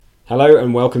Hello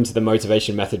and welcome to the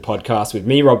Motivation Method podcast with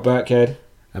me, Rob Birkhead.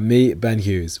 And me, Ben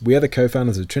Hughes. We are the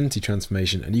co-founders of Trinity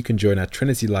Transformation, and you can join our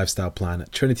Trinity lifestyle plan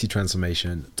at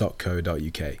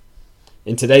trinitytransformation.co.uk.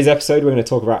 In today's episode, we're going to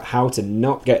talk about how to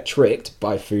not get tricked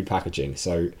by food packaging.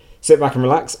 So sit back and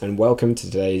relax and welcome to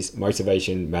today's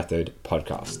Motivation Method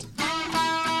podcast.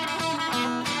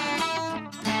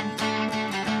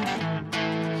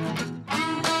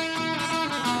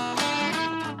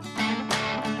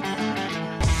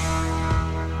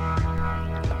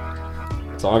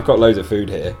 So I've got loads of food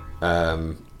here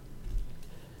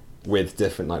with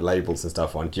different labels and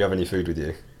stuff on. Do you have any food with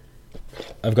you?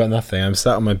 I've got nothing. I'm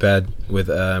sat on my bed with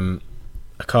a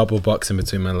cardboard box in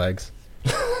between my legs.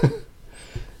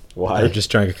 Why? I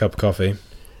just drank a cup of coffee.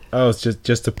 Oh, it's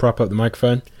just to prop up the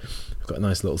microphone. I've got a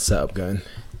nice little setup going.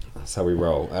 That's how we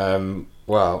roll.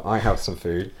 Well, I have some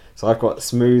food. So I've got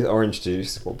smooth orange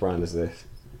juice. What brand is this?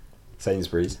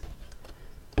 Sainsbury's.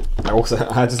 I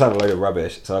just have a load of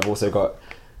rubbish. So I've also got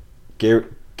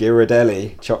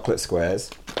Ghirardelli chocolate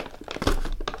squares,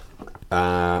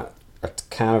 a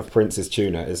can of Prince's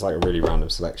tuna. It's like a really random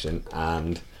selection,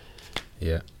 and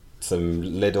some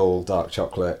Lidl dark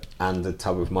chocolate, and a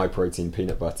tub of My Protein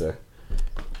peanut butter.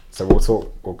 So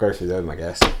we'll go through them, I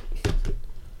guess,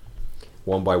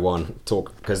 one by one.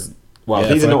 Because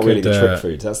these are not really the trick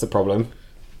foods. That's the problem.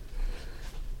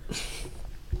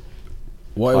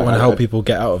 What I want to help people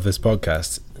get out of this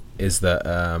podcast is that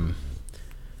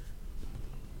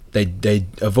they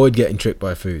avoid getting tricked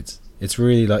by foods. It's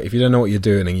really like, if you don't know what you're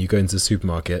doing and you go into the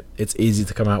supermarket, it's easy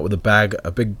to come out with a big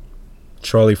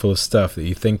trolley full of stuff that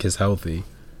you think is healthy,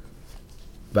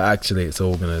 but actually it's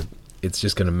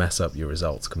just gonna mess up your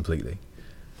results completely.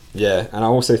 Yeah, and I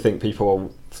also think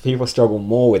people struggle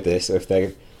more with this if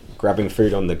they're grabbing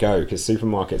food on the go, because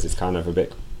supermarkets is kind of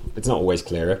it's not always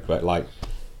clearer, but I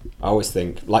always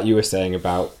think, like you were saying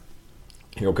about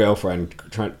your girlfriend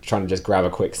trying to just grab a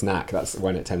quick snack, that's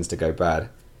when it tends to go bad.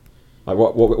 Like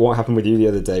what happened with you the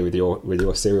other day with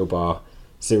your cereal bar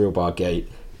gate?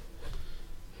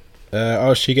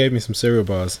 She gave me some cereal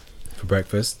bars for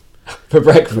breakfast. For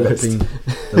breakfast?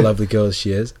 The lovely girl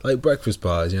she is. Like breakfast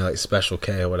bars, like Special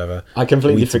K or whatever. I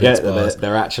completely forget that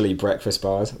they're actually breakfast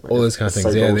bars. All those kind of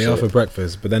things. Yeah, they are for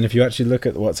breakfast. But then if you actually look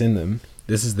at what's in them,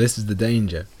 this is the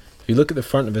danger. If you look at the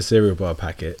front of a cereal bar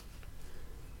packet,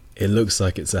 it looks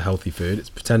like it's a healthy food. It's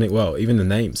pretending, even the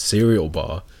name, cereal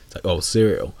bar, it's like, oh,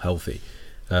 cereal, healthy.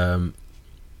 But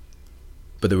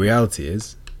the reality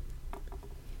is,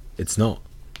 it's not.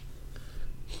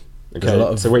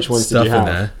 Okay, so which ones did you have?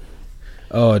 In there.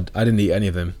 Oh, I didn't eat any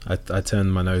of them. I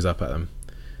turned my nose up at them.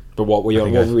 But what were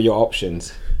your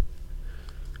options?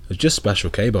 It was just Special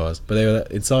K bars, but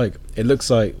it looks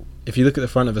like, if you look at the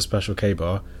front of a Special K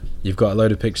bar, you've got a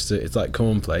load of pictures. It's like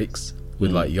cornflakes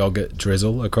with yogurt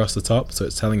drizzle across the top. So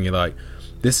it's telling you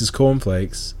this is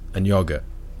cornflakes and yogurt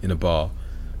in a bar.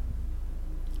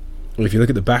 Well, if you look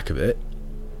at the back of it,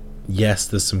 yes,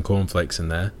 there's some cornflakes in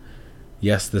there.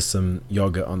 Yes, there's some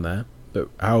yogurt on there. But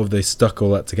how have they stuck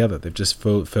all that together? They've just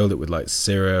filled it with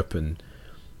syrup and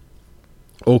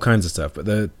all kinds of stuff. But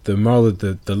the moral of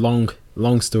the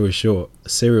long story short, a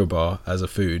cereal bar as a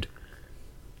food,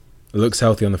 it looks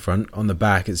healthy on the front. On the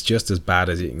back, it's just as bad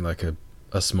as eating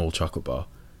a small chocolate bar,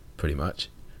 pretty much.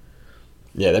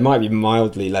 Yeah, there might be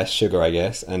mildly less sugar, I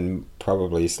guess, and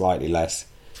probably slightly less.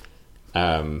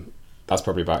 That's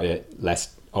probably about it.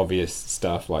 Less obvious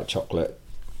stuff like chocolate.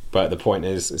 But the point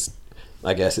is,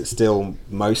 I guess it's still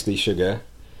mostly sugar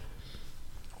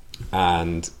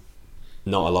and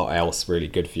not a lot else really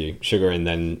good for you. Sugar and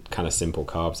then kind of simple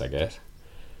carbs, I guess.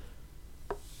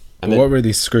 And what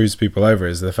really screws people over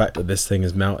is the fact that this thing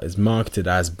is marketed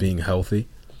as being healthy.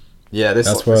 Yeah,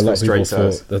 that's where a lot of people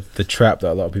fall. The trap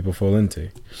that a lot of people fall into.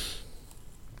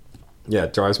 Yeah,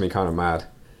 it drives me kind of mad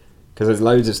because there's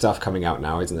loads of stuff coming out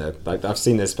now, isn't there? I've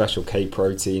seen there's Special K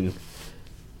protein,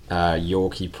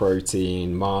 Yorkie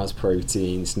protein, Mars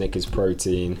protein, Snickers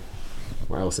protein.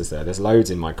 What else is there? There's loads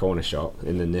in my corner shop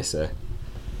in the Nissa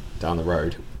down the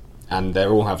road. And they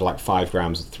all have 5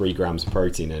 grams or 3 grams of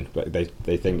protein in, but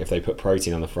they think if they put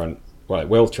protein on the front, it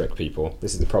will trick people.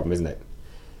 This is the problem, isn't it?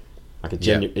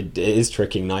 It is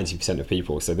tricking 90% of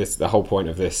people. So the whole point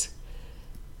of this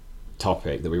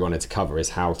topic that we wanted to cover is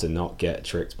how to not get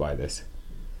tricked by this.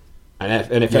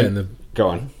 Go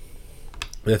on.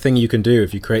 The thing you can do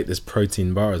if you create this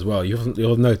protein bar as well, you'll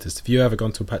have noticed, if you ever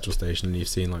gone to a petrol station and you've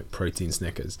seen protein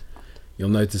Snickers, you'll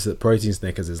notice that protein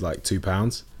Snickers is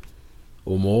 £2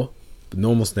 or more. But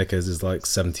normal Snickers is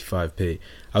 75p.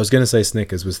 I was going to say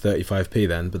Snickers was 35p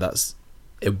then, but that's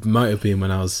It might have been when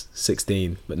I was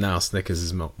 16, but now Snickers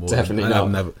is more. Definitely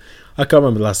not. I can't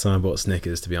remember the last time I bought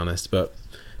Snickers, to be honest. But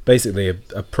basically,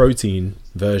 a protein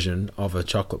version of a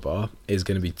chocolate bar is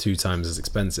going to be 2 times as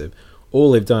expensive.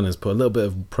 All they've done is put a little bit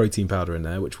of protein powder in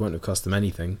there, which won't have cost them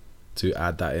anything to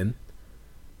add that in.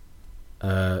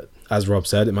 As Rob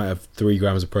said, it might have 3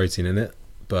 grams of protein in it,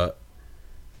 but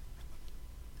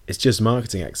it's just a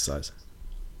marketing exercise.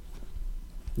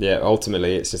 Yeah,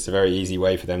 ultimately, it's just a very easy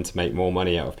way for them to make more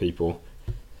money out of people,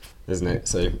 isn't it?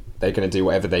 So they're going to do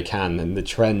whatever they can, and the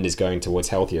trend is going towards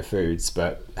healthier foods,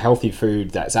 but healthy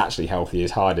food that's actually healthy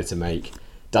is harder to make,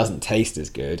 doesn't taste as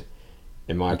good,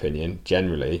 in my opinion,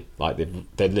 generally. Like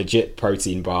the legit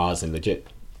protein bars and legit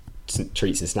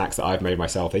treats and snacks that I've made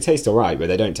myself, they taste alright, but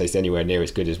they don't taste anywhere near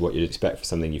as good as what you'd expect for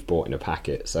something you've bought in a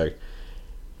packet. So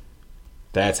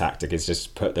their tactic is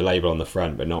just put the label on the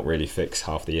front but not really fix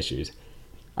half the issues.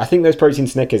 I think those protein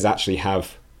Snickers actually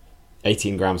have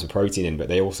 18 grams of protein in, but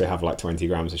they also have like 20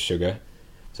 grams of sugar,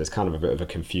 so it's kind of a bit of a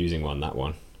confusing one, that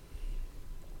one.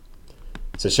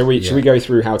 So should we go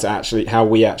through how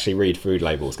we actually read food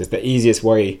labels? Because the easiest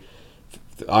way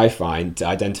I find to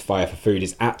identify if a food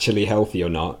is actually healthy or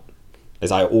not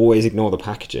is I always ignore the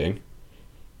packaging,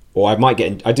 or I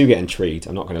do get intrigued.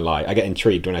 I'm not going to lie, I get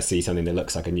intrigued when I see something that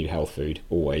looks like a new health food.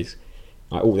 Always,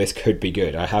 like, oh, this could be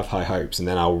good. I have high hopes, and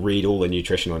then I'll read all the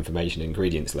nutritional information,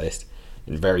 ingredients list,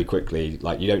 and very quickly,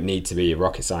 like, you don't need to be a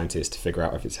rocket scientist to figure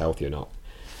out if it's healthy or not.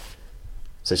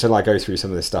 So shall I go through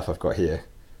some of the stuff I've got here?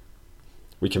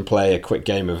 We can play a quick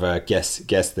game of guess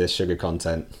the sugar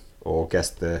content, or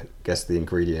guess the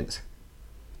ingredients.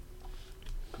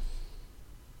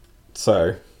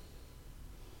 So,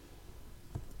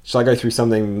 shall I go through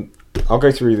something? I'll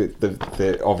go through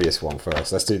the obvious one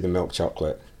first. Let's do the milk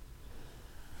chocolate.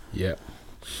 Yeah.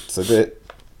 So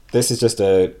this is just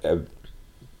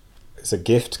it's a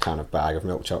gift kind of bag of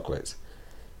milk chocolates.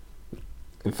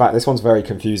 In fact, this one's very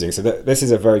confusing. So this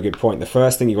is a very good point. The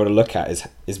first thing you've got to look at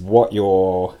is what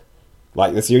your,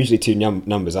 like, there's usually 2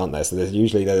 numbers, aren't there? So there's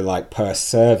usually the like per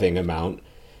serving amount,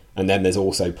 and then there's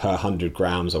also per 100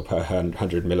 grams or per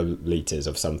 100 milliliters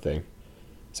of something.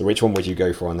 So which one would you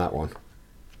go for on that one?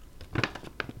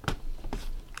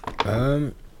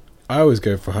 I always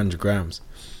go for 100 grams.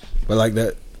 But like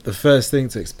the first thing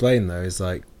to explain though is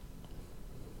like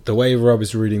the way Rob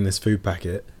is reading this food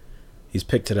packet, he's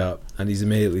picked it up and he's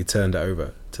immediately turned it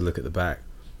over to look at the back.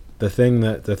 The thing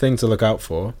to look out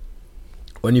for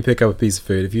when you pick up a piece of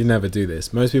food, if you never do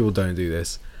this, most people don't do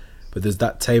this, but there's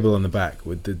that table on the back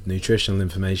with the nutritional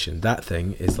information. That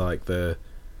thing is like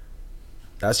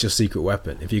that's your secret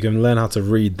weapon. If you can learn how to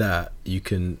read that, you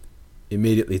can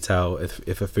immediately tell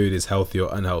if a food is healthy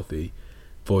or unhealthy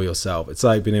for yourself. It's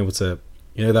like being able to,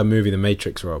 you know that movie The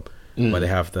Matrix, Rob, where they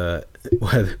have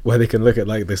where they can look at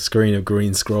like the screen of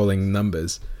green scrolling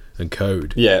numbers and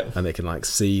code, and they can like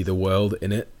see the world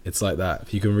in it. It's like that.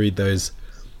 If you can read those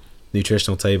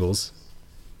nutritional tables,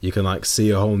 you can like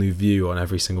see a whole new view on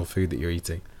every single food that you're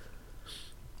eating.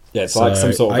 Yeah, it's like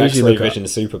some sort of X-ray vision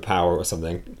superpower or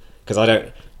something. Because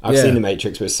I've seen The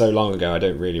Matrix, but it's so long ago I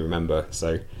don't really remember.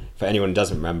 So for anyone who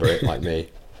doesn't remember it, like me,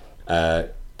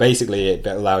 basically it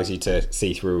allows you to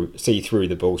see through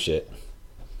the bullshit,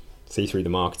 see through the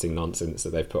marketing nonsense that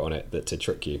they've put on it to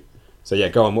trick you. So yeah,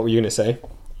 go on. What were you going to say?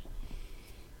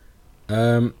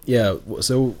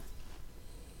 So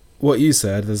what you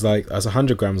said, there's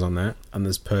 100 grams on there, and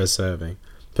there's per serving.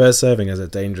 Per serving is a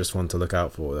dangerous one to look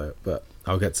out for though, but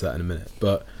I'll get to that in a minute.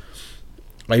 But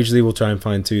I usually will try and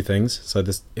find 2 things. So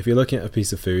if you're looking at a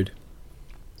piece of food,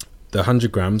 the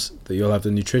 100 grams that you'll have,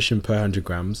 the nutrition per 100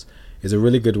 grams is a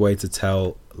really good way to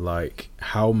tell like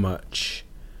how much,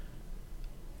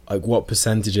 like what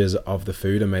percentages of the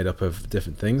food are made up of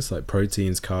different things like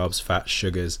proteins, carbs, fats,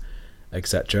 sugars,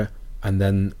 etc. And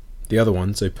then the other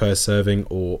one, so per serving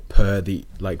or per the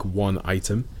like one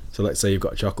item. So let's say you've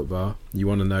got a chocolate bar, you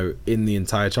want to know in the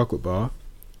entire chocolate bar,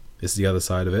 this is the other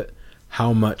side of it,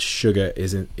 how much sugar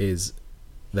is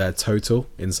there total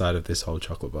inside of this whole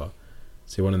chocolate bar.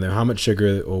 So you want to know how much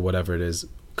sugar or whatever it is,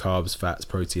 carbs, fats,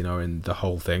 protein are in the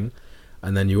whole thing.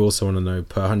 And then you also want to know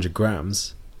per 100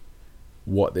 grams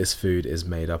what this food is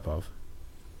made up of.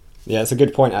 Yeah, it's a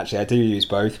good point actually. I do use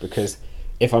both because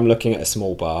if I'm looking at a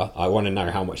small bar, I want to know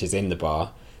how much is in the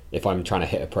bar if I'm trying to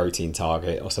hit a protein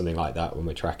target or something like that when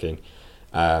we're tracking.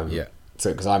 So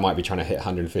because I might be trying to hit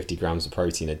 150 grams of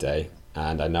protein a day,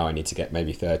 and I know I need to get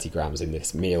maybe 30 grams in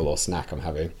this meal or snack I'm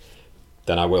having,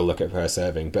 then I will look at per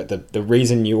serving. But the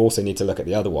reason you also need to look at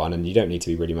the other one, and you don't need to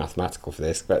be really mathematical for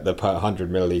this, but the per 100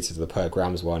 milliliters, the per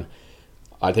grams one,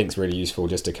 I think is really useful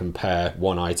just to compare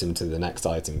one item to the next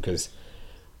item, because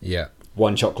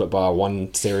one chocolate bar,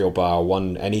 one cereal bar,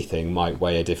 one anything might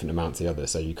weigh a different amount to the other.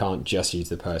 So you can't just use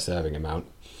the per serving amount.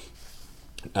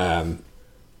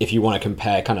 If you want to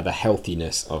compare kind of the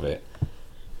healthiness of it,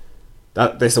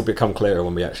 this will become clearer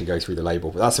when we actually go through the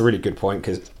label. But that's a really good point,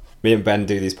 because me and Ben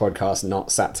do these podcasts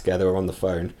not sat together or on the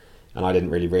phone, and I didn't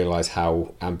really realise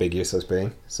how ambiguous I was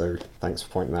being. So thanks for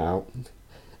pointing that out.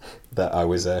 That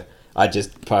I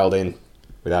just piled in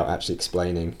without actually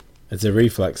explaining. It's a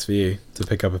reflex for you to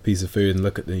pick up a piece of food and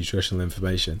look at the nutritional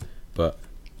information, but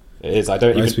it is.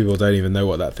 Most people don't even know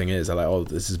what that thing is. They're like, oh,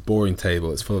 this is a boring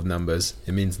table. It's full of numbers.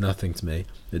 It means nothing to me.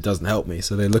 It doesn't help me.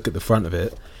 So they look at the front of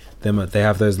it. Then they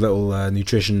have those little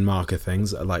nutrition marker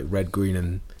things that are like red, green,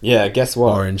 and guess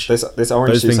what? Orange. This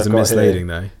orange those juice things I've are got misleading,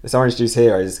 here, though. This orange juice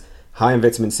here is high in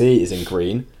vitamin C, is in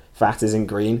green. Fat is in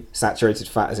green. Saturated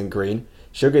fat is in green.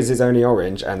 Sugars is only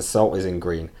orange, and salt is in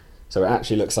green. So it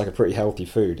actually looks like a pretty healthy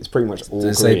food. It's pretty much all green.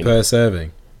 Does it say per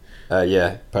serving?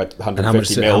 Yeah, per 150 and how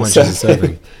much mils. Is it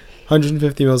serving?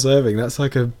 150 ml serving. That's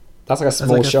like a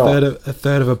small shot. A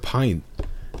third of a pint.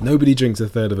 Nobody drinks a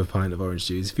third of a pint of orange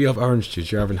juice. If you have orange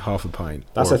juice, you're having half a pint.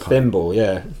 That's a thimble,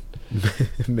 yeah.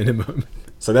 Minimum.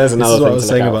 So there's another thing to look out for. This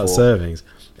is what I was saying about servings.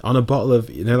 On a bottle of,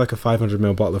 like a 500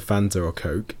 ml bottle of Fanta or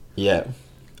Coke. Yeah.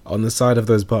 On the side of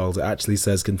those bottles, it actually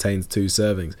says contains 2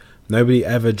 servings. Nobody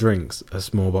ever drinks a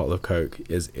small bottle of Coke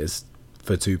is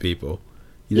for 2 people.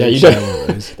 You don't. One of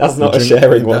those. That's not a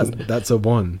sharing one. That's a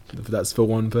one. That's for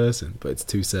one person, but it's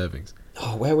 2 servings.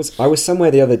 Oh, I was somewhere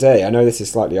the other day. I know this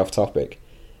is slightly off topic.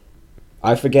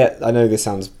 I forget. I know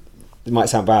it might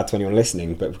sound bad to anyone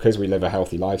listening, but because we live a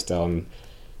healthy lifestyle and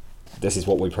this is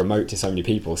what we promote to so many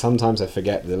people, sometimes I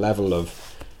forget the level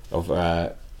of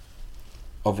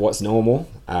what's normal.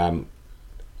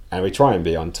 And we try and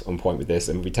be on point with this,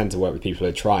 and we tend to work with people who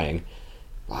are trying.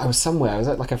 I was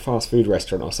at like a fast food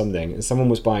restaurant or something, and someone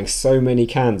was buying so many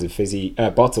cans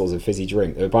of bottles of fizzy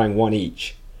drink. They were buying one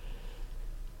each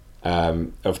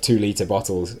of 2 litre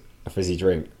bottles of fizzy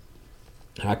drink.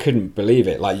 And I couldn't believe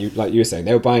it. Like you were saying,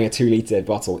 they were buying a 2 litre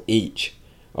bottle each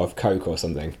of Coke or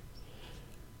something.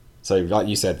 So like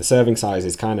you said, the serving size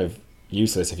is kind of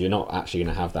useless if you're not actually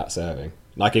going to have that serving.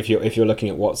 Like if you're looking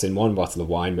at what's in one bottle of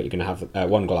wine, but you're going to have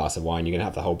one glass of wine, you're going to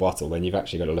have the whole bottle, then you've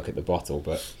actually got to look at the bottle.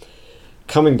 But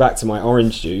coming back to my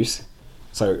orange juice,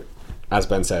 so as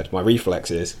Ben said, my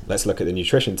reflex is let's look at the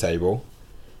nutrition table,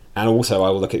 and also I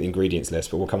will look at the ingredients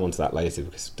list, but we'll come on to that later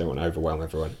because I don't want to overwhelm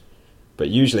everyone. But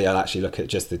usually I'll actually look at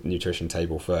just the nutrition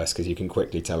table first, because you can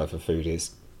quickly tell if a food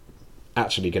is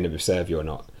actually going to serve you or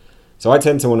not. So I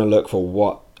tend to want to look for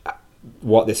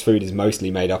what this food is mostly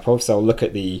made up of. So I'll look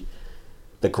at the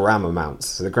gram amounts.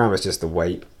 So the gram is just the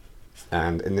weight.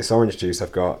 And in this orange juice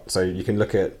I've got, so you can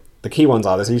look at, the key ones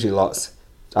are, there's usually lots.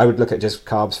 I would look at just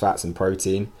carbs, fats and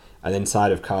protein. And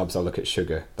inside of carbs I'll look at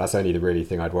sugar. That's only the really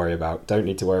thing I'd worry about. Don't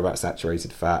need to worry about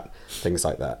saturated fat, things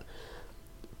like that.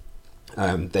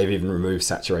 They've even removed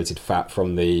saturated fat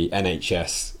from the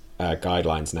NHS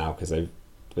guidelines now, because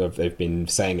they've been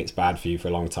saying it's bad for you for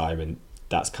a long time, and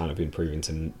that's kind of been proven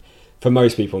to, for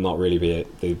most people, not really be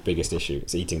the biggest issue.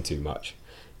 It's eating too much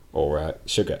or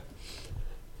sugar.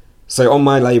 So on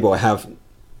my label I have,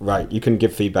 right, you can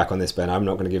give feedback on this, Ben. I'm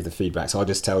not going to give the feedback, so I'll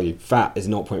just tell you, fat is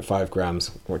 0.5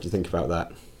 grams. What do you think about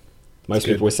that? Most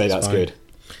people would say that's good.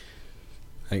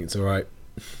 I think it's alright.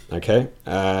 Okay.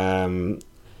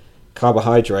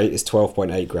 Carbohydrate is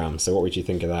 12.8 grams. So what would you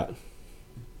think of that?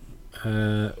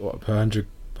 What, per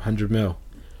 100 mil?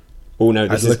 Oh no,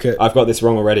 I've got this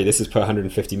wrong already. This is per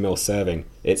 150 ml serving.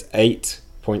 It's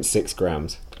 8.6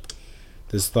 grams.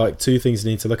 There's like 2 things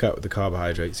you need to look at with the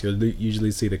carbohydrates. You'll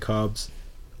usually see the carbs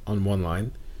on one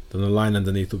line, then the line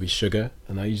underneath will be sugar,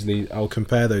 and I'll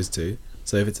compare those 2.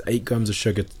 So if it's 8 grams of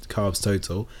sugar carbs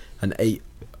total and 8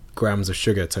 grams of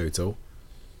sugar total,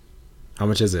 how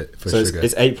much is it for sugar?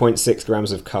 It's 8.6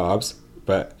 grams of carbs,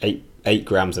 but 8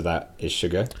 grams of that is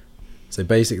sugar. So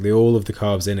basically all of the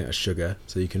carbs in it are sugar,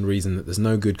 so you can reason that there's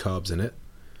no good carbs in it.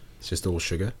 It's just all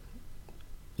sugar.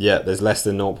 Yeah, there's less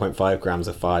than 0.5 grams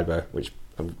of fibre, which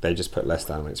they just put less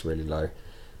down when it's really low.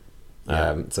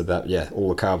 Yeah. So that, yeah, all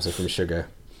the carbs are from sugar.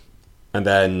 And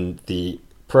then the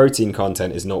protein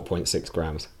content is 0.6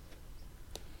 grams.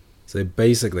 So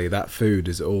basically that food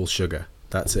is all sugar.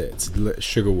 That's it. It's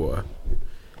sugar water.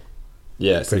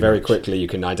 Yeah, so very quickly you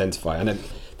can identify. And then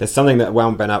there's something that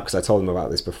wound Ben up, because I told him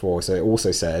about this before. So it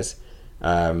also says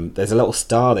there's a little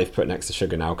star they've put next to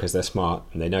sugar now, because they're smart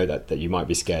and they know that you might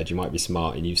be scared, you might be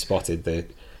smart, and you've spotted the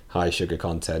high sugar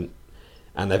content.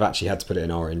 And they've actually had to put it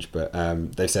in orange, but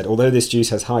they've said, although this juice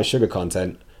has high sugar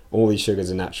content, all these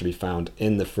sugars are naturally found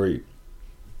in the fruit.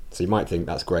 So you might think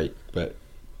that's great, but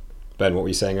Ben, what were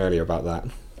you saying earlier about that?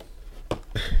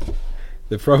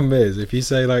 The problem is, if you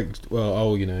say like, well,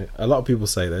 oh, you know, a lot of people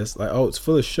say this, like, oh, it's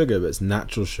full of sugar, but it's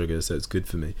natural sugar, so it's good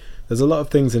for me. There's a lot of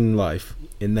things in life,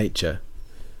 in nature,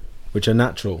 which are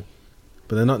natural,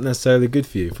 but they're not necessarily good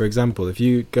for you. For example, if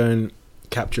you go and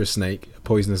capture a snake, a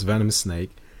poisonous venomous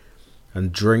snake,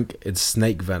 and drink its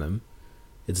snake venom,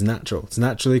 it's natural. It's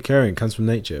naturally occurring, it comes from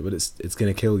nature, but it's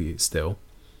going to kill you still.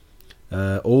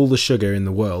 All the sugar in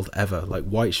the world ever, like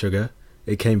white sugar,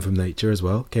 it came from nature as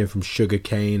well. It came from sugar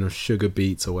cane or sugar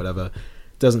beets or whatever.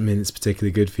 Doesn't mean it's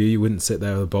particularly good for you. You wouldn't sit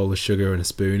there with a bowl of sugar and a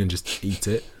spoon and just eat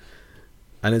it.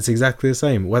 And it's exactly the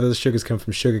same. Whether the sugars come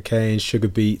from sugar cane, sugar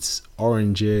beets,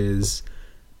 oranges,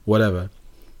 whatever,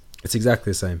 it's exactly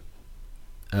the same.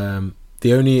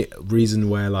 The only reason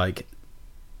where, like,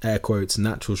 air quotes,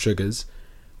 natural sugars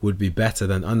would be better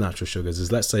than unnatural sugars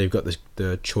is, let's say you've got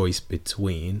the choice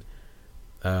between...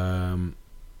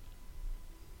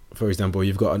 for example,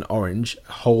 you've got an orange,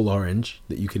 a whole orange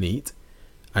that you can eat,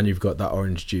 and you've got that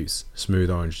orange juice, smooth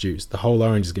orange juice. The whole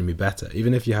orange is going to be better.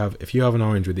 Even if you have an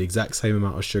orange with the exact same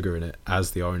amount of sugar in it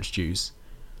as the orange juice,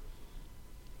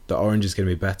 the orange is going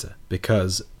to be better,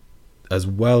 because as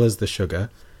well as the sugar,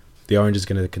 the orange is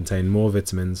going to contain more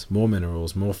vitamins, more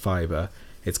minerals, more fiber.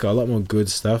 It's got a lot more good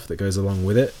stuff that goes along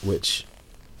with it, which,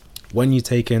 when you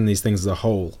take in these things as a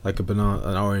whole, like a banana,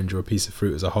 an orange, or a piece of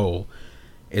fruit as a whole,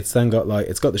 it's then got, like,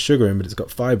 it's got the sugar in, but it's got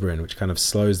fiber in, which kind of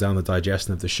slows down the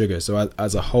digestion of the sugar. So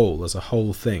as a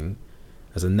whole thing,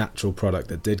 as a natural product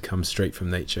that did come straight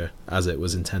from nature as it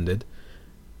was intended,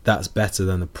 that's better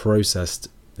than the processed.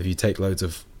 If you take loads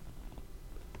of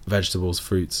vegetables,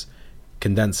 fruits,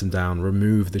 condense them down,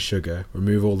 remove the sugar,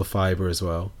 remove all the fiber as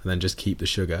well, and then just keep the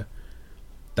sugar,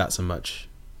 that's a much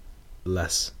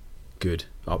less good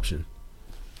option.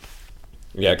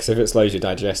 Yeah, because if it slows your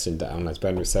digestion down, as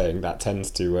Ben was saying, that tends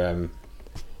to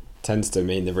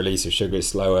mean the release of sugar is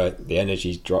slower, the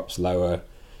energy drops lower,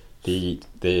 the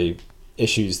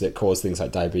issues that cause things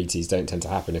like diabetes don't tend to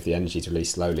happen if the energy is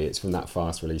released slowly. It's from that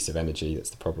fast release of energy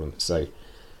that's the problem. So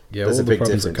yeah, all the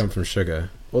problems that come from sugar.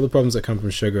 All the problems that come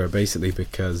from sugar are basically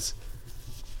because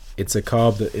it's a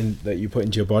carb that you put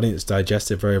into your body and it's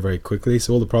digested very, very quickly.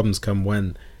 So all the problems come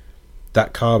when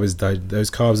that carb is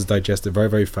those carbs are digested very,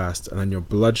 very fast, and then your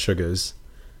blood sugars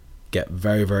get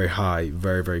very, very high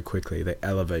very, very quickly. They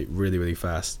elevate really, really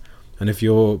fast. And if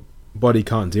your body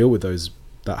can't deal with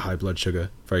that high blood sugar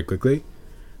very quickly,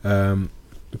 then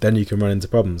you can run into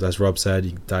problems. As Rob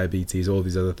said, diabetes, all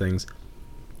these other things.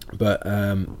 But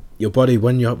your body,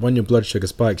 when your blood sugar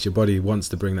spikes, your body wants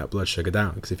to bring that blood sugar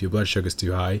down, because if your blood sugar is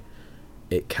too high,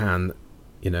 it can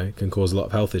cause a lot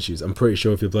of health issues. I'm pretty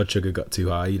sure if your blood sugar got too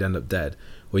high, you'd end up dead.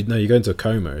 Well, no, you go into a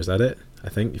coma. Is that it? I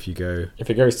think if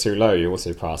it goes too low, you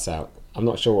also pass out. I'm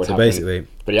not sure what so happens. Basically,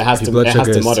 but it has to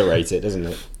moderate it, doesn't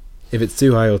it? If it's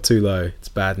too high or too low, it's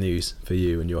bad news for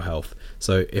you and your health.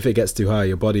 So if it gets too high,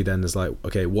 your body then is like,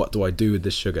 okay, what do I do with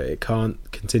this sugar? It can't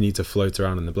continue to float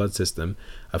around in the blood system.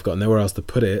 I've got nowhere else to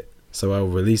put it, so I'll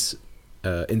release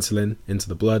insulin into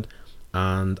the blood,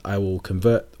 and I will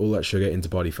convert all that sugar into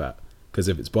body fat. Because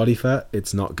if it's body fat,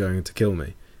 it's not going to kill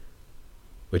me.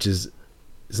 It's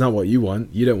not what you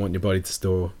want. You don't want your body to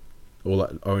store all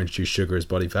that orange juice sugar as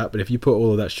body fat. But if you put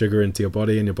all of that sugar into your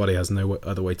body and your body has no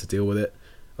other way to deal with it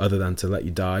other than to let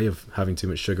you die of having too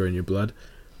much sugar in your blood,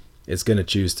 it's going to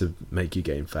choose to make you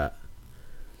gain fat.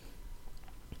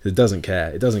 It doesn't care.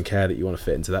 It doesn't care that you want to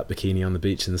fit into that bikini on the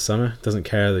beach in the summer. It doesn't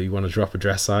care that you want to drop a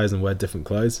dress size and wear different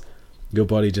clothes. Your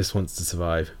body just wants to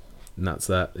survive. And that's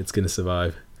that. It's going to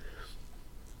survive.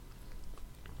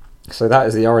 So that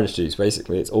is the orange juice.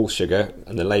 Basically, it's all sugar,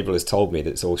 and the label has told me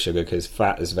that it's all sugar because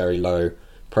fat is very low,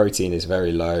 protein is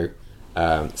very low,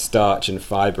 starch and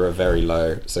fibre are very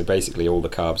low. So basically, all the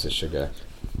carbs are sugar.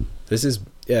 This is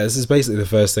basically the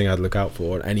first thing I'd look out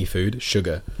for on any food: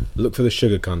 sugar. Look for the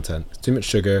sugar content. Too much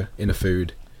sugar in a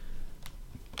food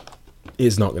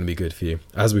is not going to be good for you.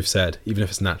 As we've said, even if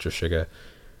it's natural sugar,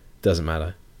 doesn't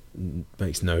matter. It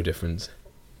makes no difference.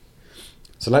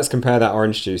 So let's compare that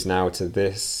orange juice now to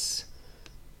this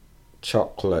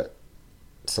chocolate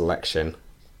selection.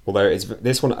 Although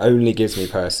this one only gives me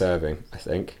per serving, I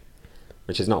think,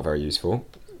 which is not very useful.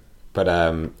 But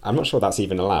I'm not sure that's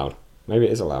even allowed. Maybe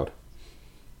it is allowed.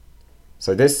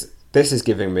 So this is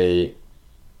giving me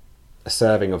a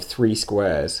serving of 3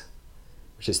 squares,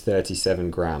 which is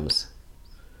 37 grams.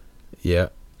 Yeah.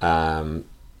 Of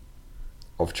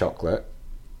chocolate.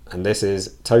 And this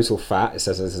is total fat. It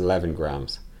says it's 11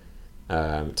 grams.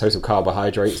 Total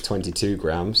carbohydrates, 22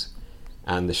 grams.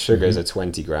 And the sugars are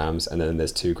 20 grams. And then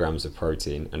there's 2 grams of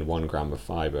protein and 1 gram of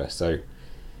fiber. So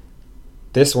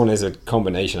this one is a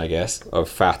combination, I guess, of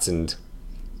fat and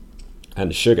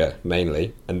and sugar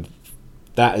mainly, and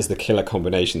that is the killer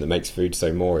combination that makes food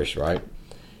so moreish, right?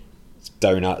 It's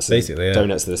donuts. Basically, yeah.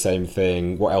 Donuts are the same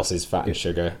thing. What else is fat and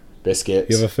sugar? Biscuits.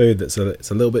 You have a food that's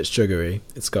it's a little bit sugary.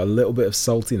 It's got a little bit of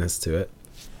saltiness to it,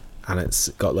 and it's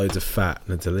got loads of fat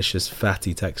and a delicious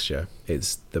fatty texture.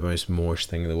 It's the most moorish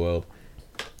thing in the world.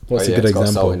 What's a good it's got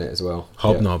example? salt in it as well.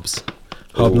 Hobnobs. Yeah.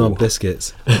 Hobnob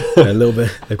biscuits. They're a little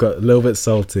bit. They've got a little bit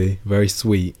salty, very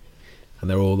sweet, and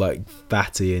they're all like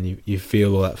fatty, and you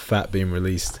feel all that fat being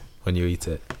released when you eat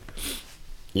it.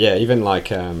 Yeah, even like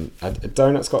a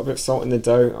donut's got a bit of salt in the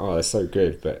dough. Oh, they're so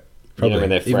good, but Probably. when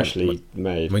they're freshly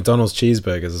made. McDonald's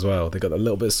cheeseburgers as well. They've got a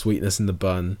little bit of sweetness in the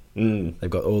bun. They've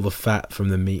got all the fat from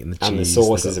the meat and the cheese. And the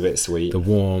sauce is a bit sweet. The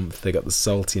warmth. They got the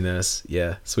saltiness.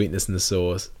 Yeah, sweetness in the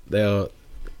sauce.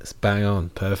 It's bang on.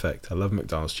 Perfect. I love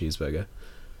McDonald's cheeseburger.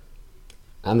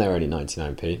 And they're only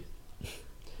 99p.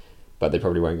 But they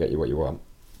probably won't get you what you want.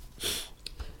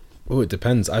 Oh, it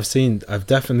depends. I'm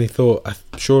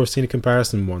sure I've seen a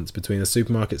comparison once between a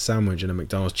supermarket sandwich and a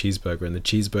McDonald's cheeseburger, and the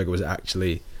cheeseburger was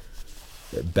actually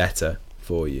better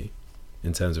for you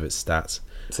in terms of its stats.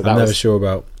 So I'm never sure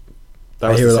about.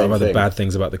 I hear a lot of other bad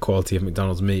things about the quality of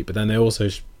McDonald's meat, but then they also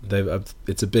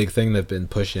it's a big thing they've been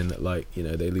pushing that, like,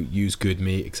 they use good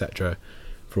meat, etc.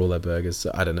 for all their burgers.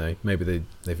 So I don't know. Maybe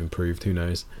they've improved. Who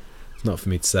knows? It's not for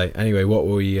me to say. Anyway, what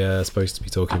were we supposed to be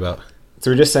talking about?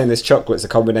 So we're just saying this chocolate's a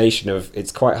combination of,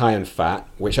 it's quite high in fat,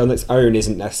 which on its own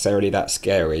isn't necessarily that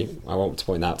scary. I want to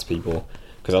point that to people,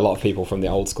 because a lot of people from the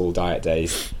old school diet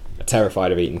days are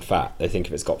terrified of eating fat. They think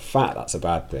if it's got fat, that's a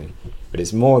bad thing. But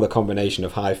it's more the combination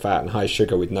of high fat and high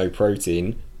sugar with no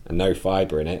protein and no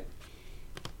fibre in it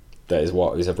that is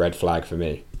what is a red flag for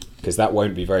me, because that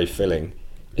won't be very filling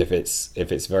if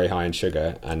it's very high in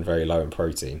sugar and very low in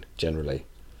protein generally.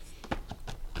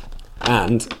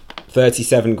 And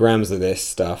 37 grams of this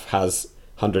stuff has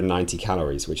 190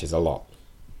 calories, which is a lot.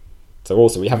 So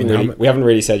also we haven't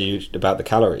really said about the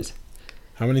calories.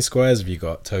 How many squares have you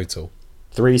got total?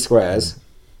 3 squares.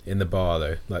 In the bar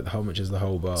though, like how much is the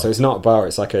whole bar? So it's not a bar.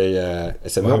 It's like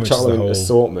it's a milk chocolate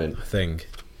assortment thing.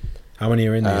 How many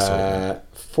are in the assortment?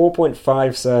 4.5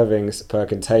 servings per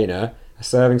container. A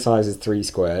serving size is 3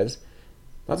 squares.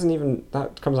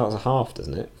 That comes out as a half,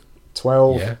 doesn't it?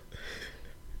 12. Yeah.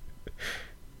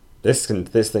 This thing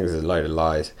is a load of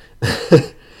lies.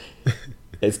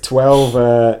 It's 12,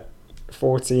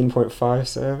 14.5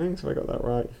 servings. Have I got that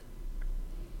right?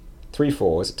 3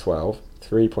 4s, 12,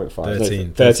 3.5. 13.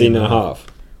 No, 13 and a half.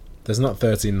 There's not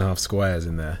 13 and a half squares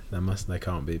in there. There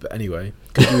can't be. But anyway,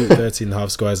 could you eat 13 and a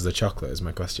half squares of the chocolate is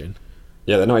my question.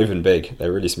 Yeah, they're not even big.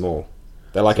 They're really small.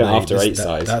 They're like an after 8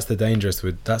 size. That's the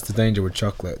danger with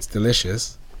chocolate. It's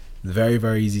delicious, very,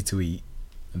 very easy to eat,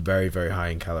 and very, very high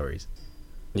in calories.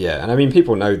 Yeah, and I mean,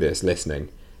 people know this listening.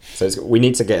 So we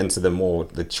need to get into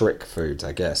the trick foods,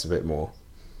 I guess, a bit more.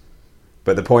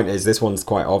 But the point is, this one's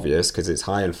quite obvious because it's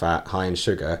high in fat, high in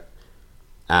sugar,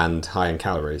 and high in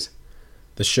calories.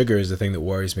 The sugar is the thing that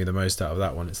worries me the most out of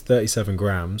that one. It's 37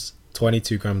 grams,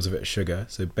 22 grams of it is sugar,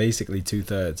 so basically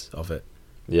 2/3 of it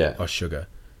are sugar.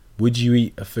 Would you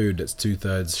eat a food that's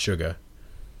 2/3 sugar?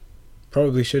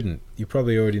 Probably shouldn't. You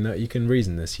probably already know. You can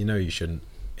reason this. You know you shouldn't.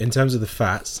 In terms of the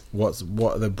fats, what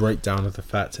are the breakdown of the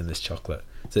fats in this chocolate?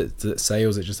 Does it say, or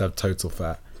does it just have total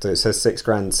fat? So it says 6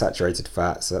 grams saturated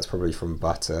fat, so that's probably from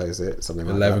butter, is it? Something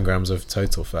like 11 that. grams of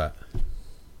total fat.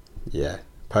 Yeah,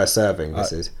 per serving,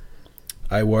 this is.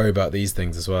 I worry about these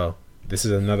things as well. This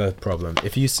is another problem.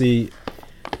 If you see,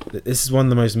 this is one of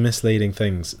the most misleading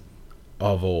things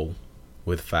of all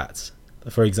with fats.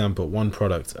 For example, one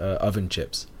product, oven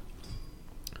chips.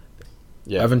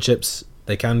 Yeah. Oven chips,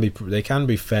 they can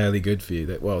be fairly good for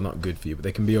you. Well, not good for you, but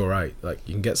they can be all right. Like,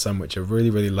 you can get some which are really,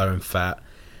 really low in fat.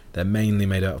 They're mainly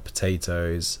made out of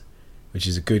potatoes, which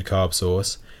is a good carb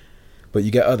source. But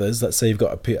you get others. Let's say you've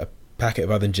got a packet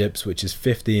of oven chips, which is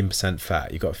 15%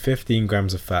 fat. You've got 15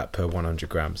 grams of fat per 100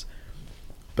 grams.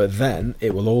 But then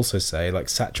it will also say, like,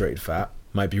 saturated fat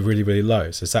might be really, really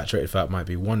low. So saturated fat might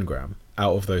be 1 gram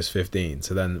out of those 15.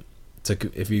 So then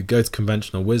if you go to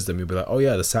conventional wisdom, you'll be like, oh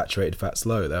yeah, the saturated fat's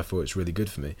low, therefore it's really good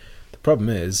for me. The problem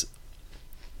is,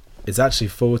 it's actually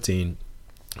 14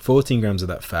 grams of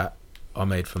that fat are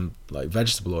made from, like,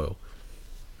 vegetable oil.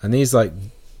 And these, like,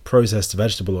 processed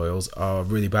vegetable oils are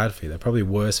really bad for you. They're probably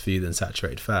worse for you than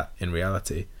saturated fat in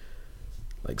reality.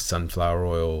 Like sunflower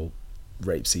oil,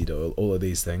 rapeseed oil, all of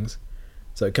these things.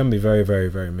 So it can be very, very,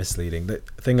 very misleading. The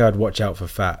thing I'd watch out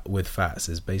for with fats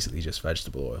is basically just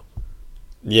vegetable oil.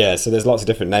 Yeah, so there's lots of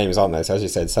different names, aren't there? So as you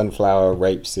said, sunflower,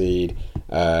 rapeseed,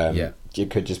 it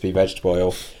could just be vegetable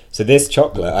oil. So this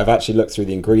chocolate, I've actually looked through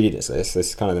the ingredients list. This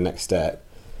is kind of the next step.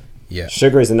 Yeah.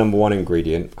 Sugar is the number one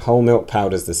ingredient. Whole milk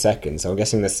powder is the second. So I'm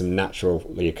guessing there's some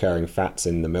naturally occurring fats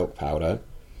in the milk powder.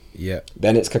 Yeah.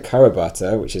 Then it's cocoa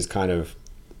butter, which is kind of...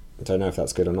 I don't know if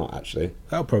that's good or not, actually.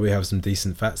 That'll probably have some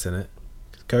decent fats in it.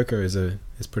 Cocoa is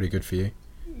pretty good for you.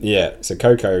 Yeah, so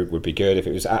cocoa would be good. If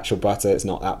it was actual butter, it's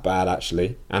not that bad,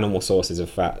 actually. Animal sources of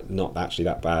fat, not actually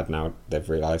that bad now, they've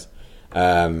realised.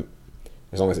 As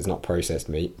long as it's not processed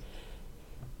meat.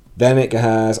 Then it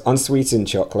has unsweetened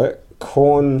chocolate,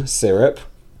 corn syrup,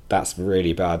 that's a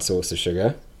really bad source of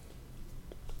sugar.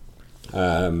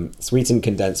 Sweetened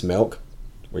condensed milk,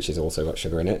 which has also got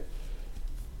sugar in it.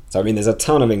 So, I mean, there's a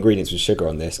ton of ingredients with sugar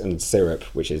on this, and syrup,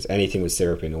 which is anything with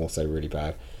syrup in, also really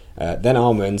bad. Then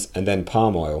almonds, and then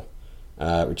palm oil,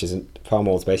 palm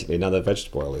oil is basically another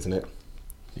vegetable oil, isn't it?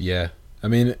 Yeah. I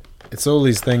mean, it's all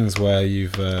these things where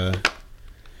you've... I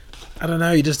don't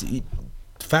know,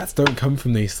 fats don't come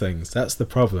from these things. That's the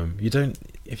problem.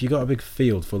 If you got a big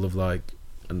field full of, like,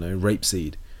 I don't know,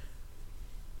 rapeseed,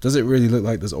 does it really look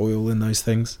like there's oil in those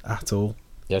things at all?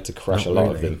 You have to crush a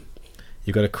lot of them.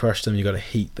 You've got to crush them, you've got to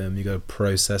heat them, you've got to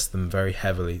process them very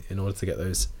heavily in order to get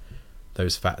those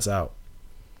fats out.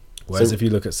 Whereas if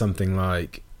you look at something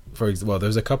like,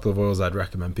 there's a couple of oils I'd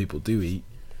recommend people do eat.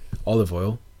 Olive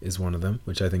oil is one of them,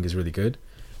 which I think is really good.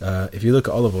 If you look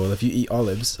at olive oil, if you eat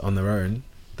olives on their own,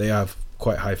 they have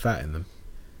quite high fat in them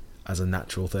as a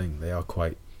natural thing. They are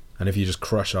quite... And if you just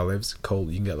crush olives cold,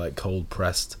 you can get like cold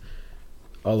pressed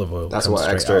olive oil. That's what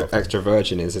extra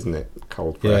virgin is, isn't it?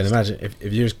 Cold pressed. Yeah, and imagine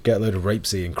if you just get a load of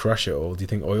rapeseed and crush it all, do you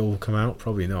think oil will come out?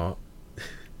 Probably not.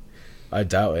 I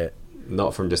doubt it.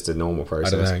 Not from just a normal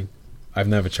process. I don't know. I've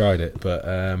never tried it, but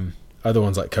other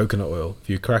ones like coconut oil. If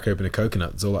you crack open a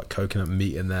coconut, there's all that coconut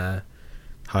meat in there,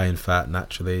 high in fat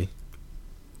naturally.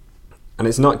 And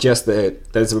it's not just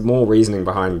that, there's more reasoning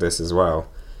behind this as well.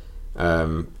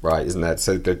 Right, isn't there?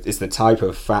 So it's the type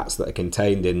of fats that are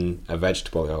contained in a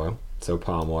vegetable oil. So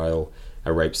palm oil, a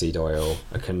rapeseed oil,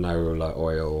 a canola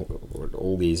oil,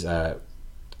 all these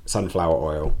sunflower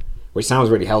oil, which sounds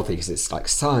really healthy because it's like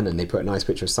sun, and they put a nice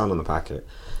picture of sun on the packet.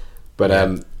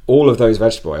 But all of those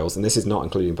vegetable oils, and this is not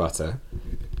including butter.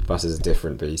 Butter's a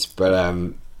different beast. But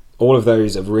all of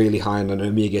those are really high in an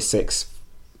omega-6.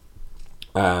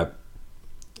 I'm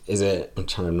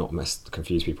trying to not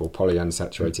confuse people.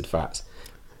 Polyunsaturated fats.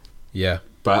 Yeah.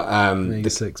 But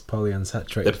omega-6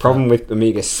 polyunsaturated. The problem with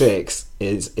omega-6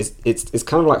 is it's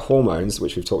kind of like hormones,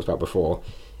 which we've talked about before.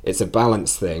 It's a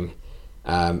balance thing,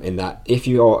 in that if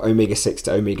your omega-6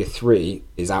 to omega-3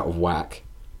 is out of whack,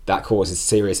 that causes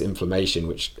serious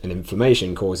inflammation, and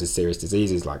inflammation causes serious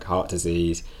diseases like heart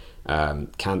disease,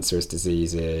 cancerous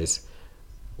diseases,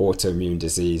 autoimmune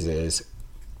diseases.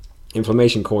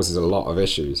 Inflammation causes a lot of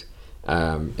issues.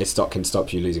 It can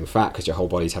stop you losing fat because your whole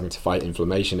body's having to fight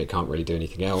inflammation. It can't really do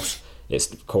anything else. It's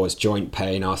caused joint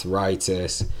pain,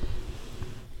 arthritis,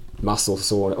 muscle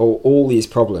sore. All these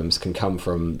problems can come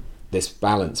from this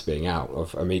balance being out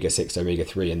of omega-6 to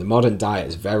omega-3. And the modern diet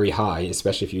is very high,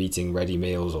 especially if you're eating ready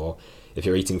meals or if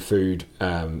you're eating food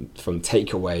from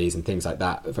takeaways and things like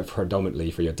that,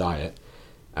 predominantly for your diet,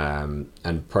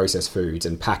 and processed foods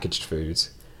and packaged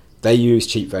foods. They use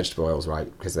cheap vegetable oils, right?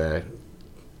 Because they're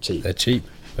cheap. They're cheap,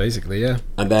 basically, yeah.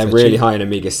 And they're really high in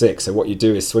omega-6. So what you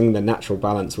do is swing the natural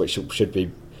balance, which should be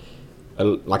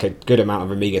like a good amount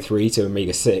of omega-3 to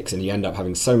omega-6, and you end up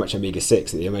having so much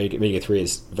omega-6 that the omega-3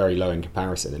 is very low in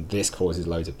comparison, and this causes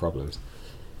loads of problems.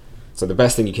 So the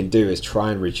best thing you can do is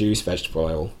try and reduce vegetable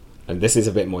oil. And this is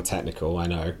a bit more technical, I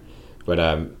know, but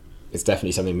it's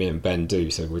definitely something me and Ben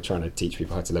do. So we're trying to teach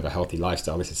people how to live a healthy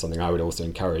lifestyle. This is something I would also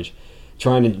encourage.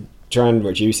 Try and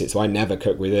reduce it. So I never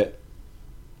cook with it.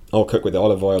 I'll cook with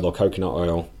olive oil or coconut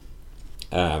oil.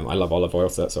 I love olive oil,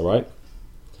 so that's all right.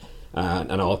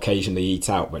 And I'll occasionally eat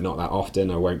out, but not that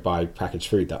often. I won't buy packaged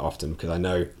food that often because I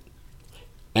know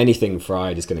anything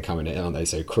fried is going to come in it, aren't they?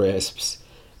 So crisps,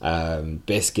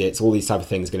 biscuits, all these type of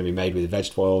things are going to be made with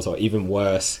vegetable oils, or even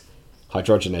worse,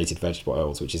 hydrogenated vegetable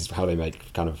oils, which is how they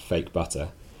make kind of fake butter,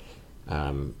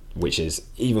 which is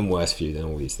even worse for you than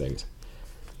all these things.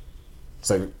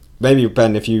 So maybe,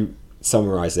 Ben, if you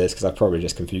summarise this, because I've probably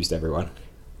just confused everyone.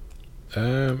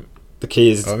 The key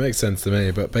is... it makes sense to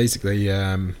me, but basically,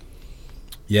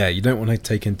 you don't want to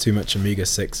take in too much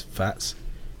omega-6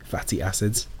 fatty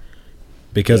acids,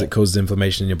 because it causes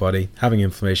inflammation in your body. Having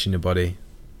inflammation in your body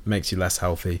makes you less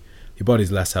healthy. If your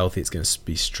body's less healthy, it's going to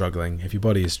be struggling. If your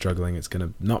body is struggling, it's going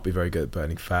to not be very good at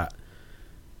burning fat.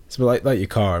 It's a bit like your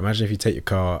car. Imagine if you take your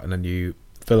car and then you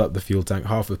fill up the fuel tank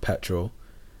half with petrol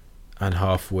and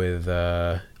half with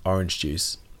orange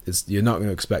juice. You're not going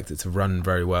to expect it to run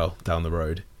very well down the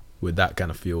road with that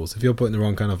kind of fuels. If you're putting the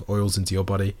wrong kind of oils into your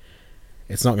body,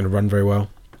 it's not going to run very well,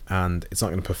 and it's not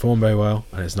going to perform very well,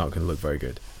 and it's not going to look very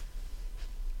good.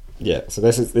 Yeah, so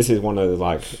this is one of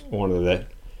the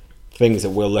things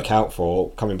that we'll look out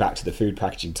for. Coming back to the food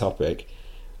packaging topic,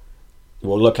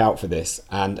 we'll look out for this,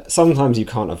 and sometimes you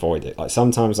can't avoid it. Like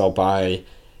sometimes I'll buy.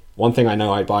 One thing I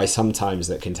know I buy sometimes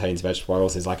that contains vegetable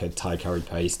oils is like a Thai curry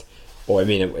paste, or I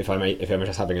mean if I'm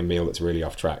just having a meal that's really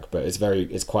off track, but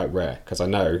it's quite rare because I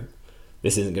know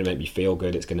this isn't going to make me feel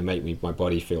good. It's going to make my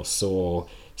body feel sore,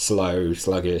 slow,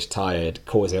 sluggish, tired,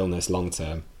 cause illness long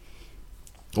term.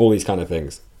 All these kind of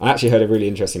things. I actually heard a really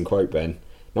interesting quote, Ben.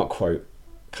 Not quote,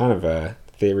 kind of a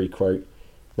theory quote.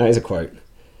 No, it's a quote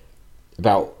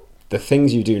about the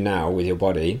things you do now with your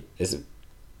body is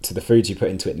to the foods you put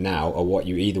into it now are what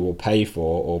you either will pay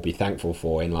for or be thankful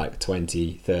for in like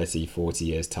 20, 30, 40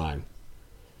 years time.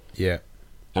 Yeah.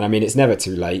 And I mean, it's never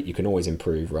too late. You can always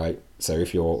improve, right? So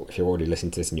if you're already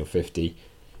listening to this and you're 50,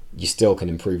 you still can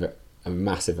improve it a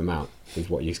massive amount with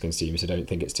what you consume. So don't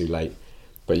think it's too late.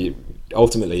 But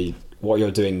ultimately, what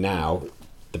you're doing now,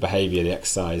 the behaviour, the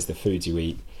exercise, the foods you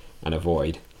eat and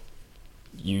avoid,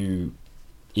 you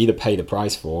either pay the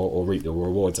price for or reap the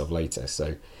rewards of later.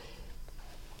 So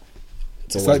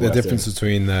it's like the difference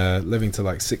between living to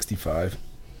like 65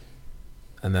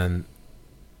 and then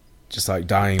just like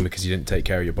dying because you didn't take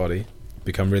care of your body,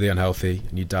 become really unhealthy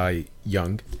and you die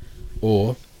young,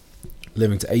 or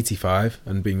living to 85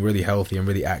 and being really healthy and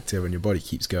really active and your body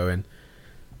keeps going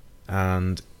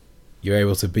and you're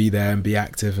able to be there and be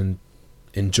active and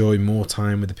enjoy more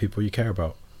time with the people you care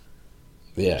about.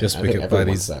 Yeah, just I think everyone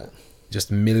wants that. Just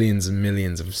millions and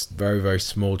millions of very, very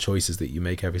small choices that you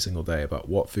make every single day about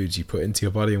what foods you put into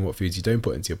your body and what foods you don't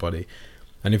put into your body.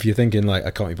 And if you're thinking like,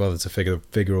 I can't be bothered to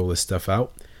figure all this stuff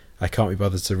out, I can't be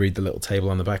bothered to read the little table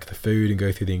on the back of the food and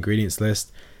go through the ingredients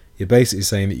list, you're basically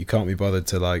saying that you can't be bothered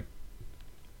to like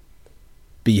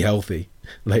be healthy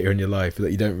later in your life,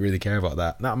 that you don't really care about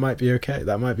that. That might be okay.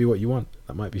 That might be what you want.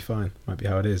 That might be fine. Might be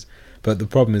how it is. But the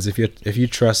problem is if you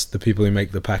trust the people who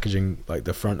make the packaging, like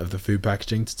the front of the food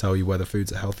packaging, to tell you whether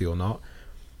foods are healthy or not,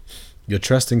 you're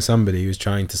trusting somebody who's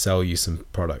trying to sell you some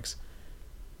products.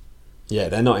 Yeah,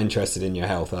 they're not interested in your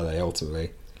health, are they,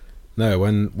 ultimately? No,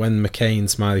 when McCain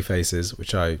smiley faces,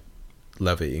 which I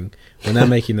love eating, when they're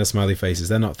making their smiley faces,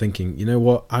 they're not thinking, you know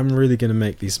what, I'm really going to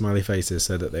make these smiley faces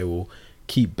so that they will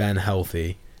keep Ben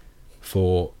healthy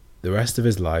for the rest of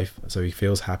his life, so he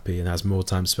feels happy and has more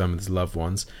time to spend with his loved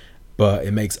ones, but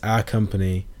it makes our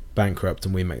company bankrupt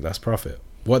and we make less profit.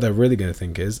 What they're really going to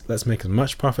think is, let's make as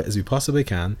much profit as we possibly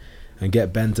can and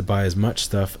get Ben to buy as much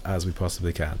stuff as we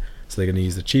possibly can. So they're going to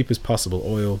use the cheapest possible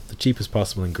oil, the cheapest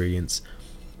possible ingredients,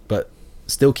 but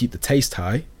still keep the taste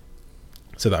high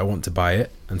so that I want to buy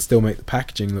it, and still make the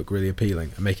packaging look really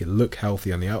appealing and make it look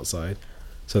healthy on the outside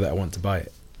so that I want to buy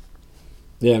it.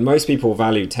 Yeah, and most people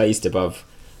value taste above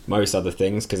most other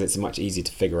things because it's much easier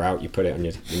to figure out. You put it in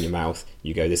your mouth,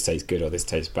 you go, this tastes good or this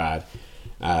tastes bad.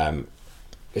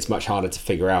 It's much harder to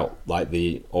figure out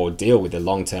or deal with the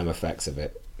long-term effects of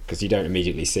it because you don't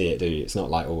immediately see it, do you? It's not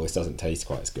like, oh, this doesn't taste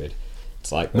quite as good.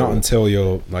 It's like not until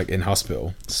you're like in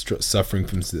hospital suffering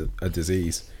from a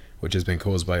disease which has been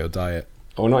caused by your diet.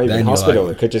 Or not even in hospital.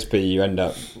 It could just be you end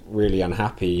up really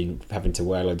unhappy, having to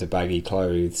wear loads of baggy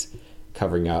clothes,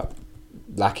 covering up,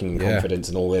 lacking in confidence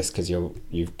and all this because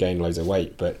you've gained loads of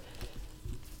weight. But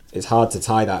it's hard to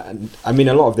tie that. And I mean,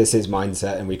 a lot of this is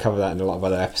mindset, and we cover that in a lot of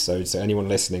other episodes. So anyone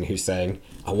listening who's saying,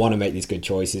 I want to make these good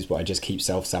choices, but I just keep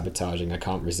self-sabotaging, I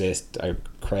can't resist, I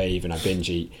crave and I binge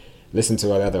eat, listen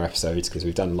to our other episodes because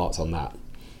we've done lots on that.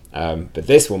 But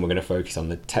this one, we're going to focus on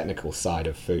the technical side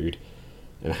of food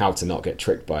and how to not get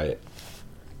tricked by it.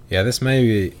 Yeah, this may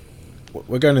be...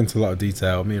 We're going into a lot of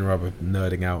detail. Me and Rob are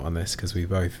nerding out on this because we're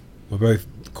both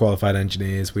qualified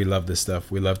engineers. We love this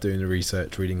stuff. We love doing the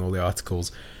research, reading all the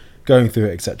articles, going through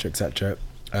it, etc., etc.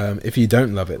 If you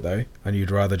don't love it, though, and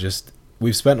you'd rather just...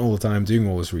 We've spent all the time doing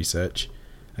all this research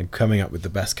and coming up with the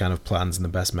best kind of plans and the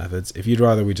best methods. If you'd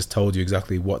rather we just told you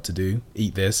exactly what to do,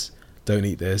 eat this, don't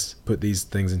eat this, put these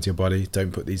things into your body,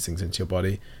 don't put these things into your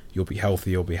body, you'll be healthy,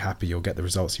 you'll be happy, you'll get the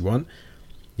results you want,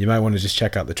 you might want to just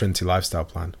check out the Trinity Lifestyle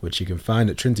Plan, which you can find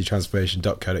at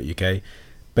trinitytransformation.co.uk.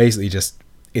 Basically just,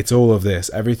 it's all of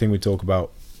this, everything we talk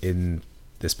about in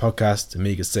this podcast,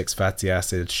 omega-6 fatty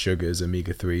acids, sugars,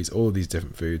 omega-3s, all of these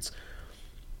different foods,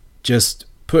 just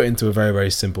put into a very,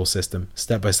 very simple system,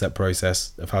 step-by-step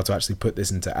process of how to actually put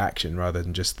this into action rather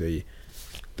than just the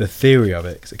theory of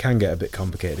it, because it can get a bit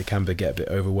complicated, it can get a bit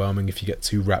overwhelming if you get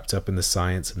too wrapped up in the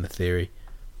science and the theory.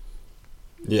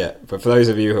 Yeah, but for those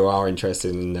of you who are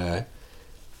interested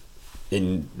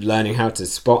in learning how to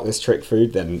spot this trick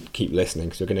food, then keep listening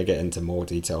because we're going to get into more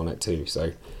detail on it too.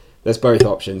 So there's both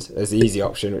options. There's the easy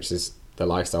option, which is the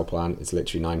lifestyle plan. It's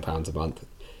literally £9 a month.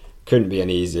 Couldn't be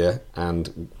any easier,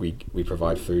 and we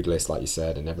provide food lists, like you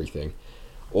said, and everything.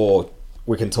 Or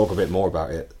we can talk a bit more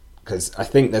about it, because I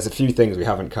think there's a few things we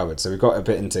haven't covered. So we've got a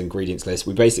bit into ingredients list.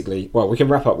 We can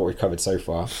wrap up what we've covered so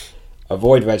far.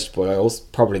 Avoid vegetable oils,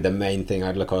 probably the main thing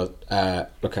I'd look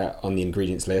at on the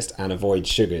ingredients list, and avoid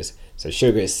sugars. So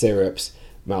sugars, syrups,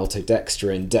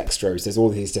 maltodextrin, dextrose, there's all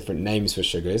these different names for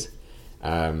sugars.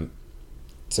 So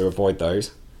avoid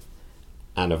those.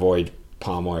 And avoid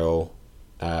palm oil,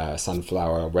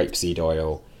 sunflower, rapeseed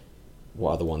oil.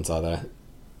 What other ones are there?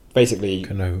 Basically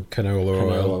canola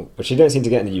oil, which you don't seem to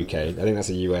get in the UK. I think that's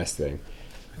a US thing.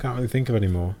 I can't really think of any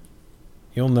more.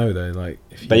 You'll know though, like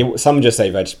some just say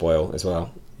vegetable oil as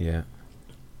well. Yeah.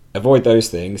 Avoid those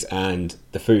things, and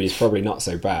the food is probably not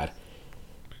so bad.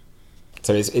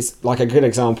 So it's like a good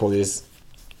example is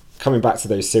coming back to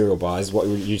those cereal bars. What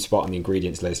you spot on the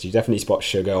ingredients list, you definitely spot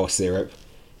sugar or syrup.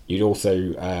 You'd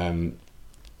also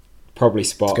probably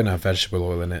spot... It's going to have vegetable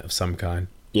oil in it of some kind.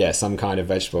 Yeah, some kind of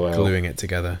vegetable oil. Gluing it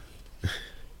together.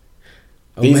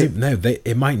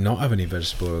 It might not have any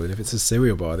vegetable oil. If it's a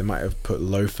cereal bar, they might have put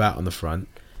low fat on the front,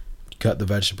 cut the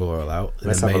vegetable oil out,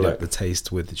 and then made up the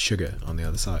taste with sugar on the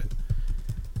other side.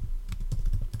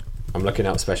 I'm looking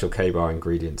up special K-bar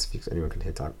ingredients, if anyone can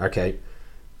hear time. Okay,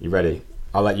 you ready?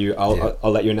 I'll let you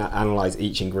analyze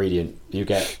each ingredient. You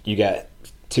get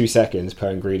 2 seconds per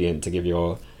ingredient to give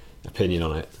your opinion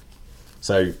on it.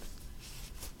 So,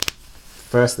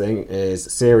 first thing is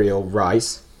cereal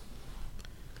rice.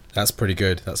 That's pretty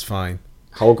good. That's fine.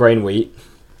 Whole grain wheat.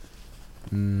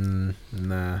 Nah.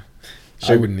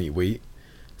 I wouldn't eat wheat.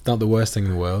 It's not the worst thing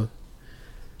in the world.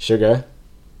 Sugar.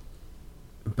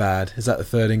 Bad. Is that the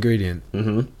third ingredient?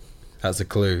 Mm-hmm. That's a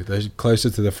clue. The closer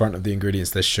to the front of the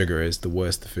ingredients the sugar is, the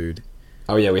worse the food.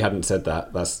 Oh yeah, we hadn't said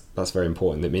that. That's very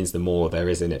important. It means the more there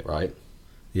is in it, right?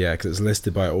 Yeah, because it's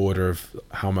listed by order of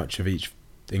how much of each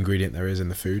ingredient there is in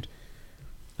the food.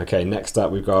 Okay, next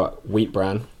up we've got wheat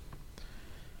bran.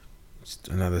 Just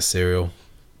another cereal.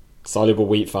 Soluble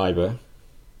wheat fibre.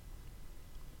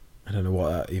 I don't know what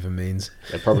that even means.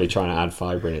 They're probably trying to add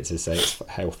fibre in it to say it's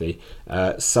healthy.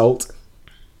 Salt.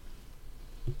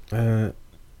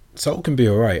 Salt can be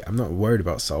alright. I'm not worried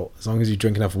about salt. As long as you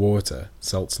drink enough water,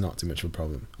 salt's not too much of a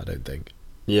problem, I don't think.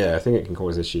 Yeah, I think it can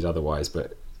cause issues otherwise,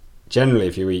 but generally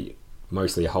if you eat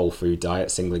mostly a whole food diet,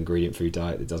 single ingredient food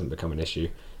diet, it doesn't become an issue,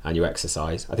 and you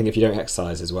exercise. I think if you don't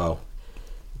exercise as well,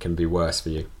 it can be worse for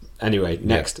you. Anyway,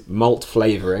 next, malt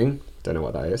flavouring. Don't know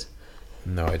what that is.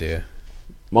 No idea.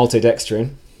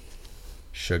 Maltodextrin.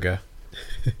 Sugar.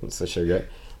 What's the sugar?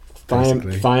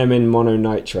 Thiamine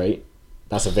mononitrate.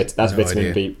 That's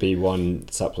vitamin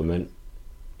B1 supplement.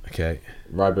 Okay.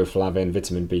 Riboflavin,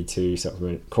 vitamin B2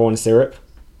 supplement. Corn syrup.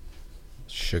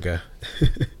 Sugar.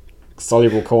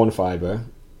 Soluble corn fibre.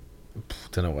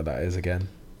 Don't know what that is again.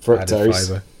 Fructose.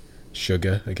 Fiber.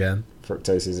 Sugar again.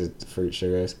 Fructose is a fruit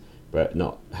sugars, but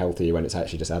not healthy when it's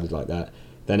actually just added like that.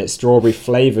 Then it's strawberry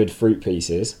flavoured fruit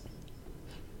pieces.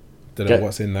 Don't know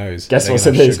what's in those. Guess what's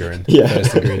in these? Sugar in yeah.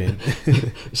 First ingredient.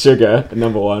 Sugar,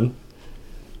 number one.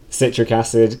 Citric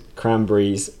acid,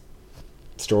 cranberries,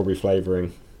 strawberry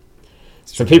flavouring.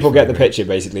 So people get the picture,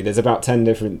 basically. There's about 10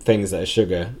 different things that are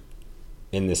sugar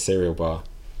in this cereal bar.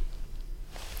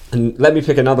 And let me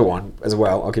pick another one as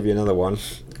well. I'll give you another one,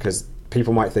 because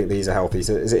people might think these are healthy.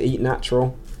 So is it Eat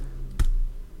Natural?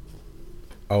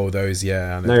 Oh, those,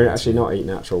 yeah. No, actually not Eat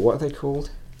Natural. What are they called?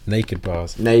 Naked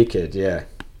bars. Naked, yeah.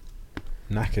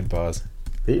 Knackered bars.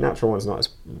 The Eat Natural one's not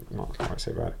quite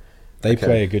so bad. They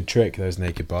play a good trick, those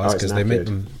naked bars, because they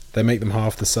make them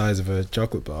half the size of a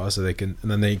chocolate bar, so they can, and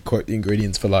then they quote the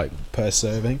ingredients for like per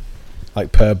serving,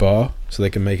 like per bar, so they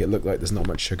can make it look like there's not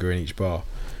much sugar in each bar.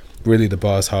 Really, the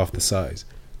bar's half the size.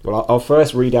 Well, I'll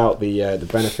first read out the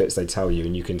benefits they tell you,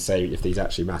 and you can say if these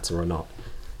actually matter or not.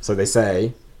 So they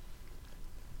say,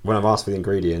 when I've asked for the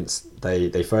ingredients,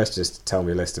 they first just tell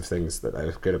me a list of things that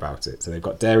are good about it. So they've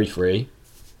got dairy free.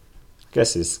 I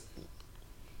guess is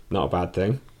not a bad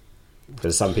thing,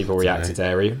 because some people react to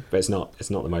dairy, but it's not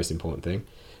the most important thing.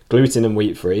 Gluten and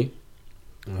wheat free.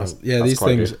 These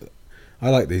things good. I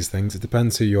like these things. It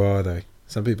depends who you are though.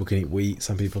 Some people can eat wheat,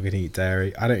 some people can eat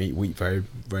dairy. I don't eat wheat very,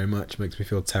 very much. It makes me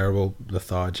feel terrible,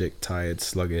 lethargic, tired,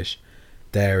 sluggish.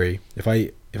 Dairy, if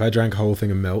I drank a whole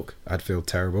thing of milk, I'd feel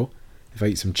terrible. If I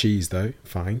eat some cheese though,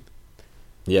 fine.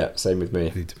 Yeah, same with me.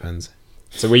 It depends.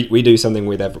 So we do something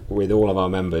with all of our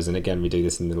members, and again we do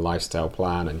this in the lifestyle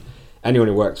plan, and anyone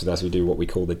who works with us, we do what we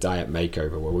call the diet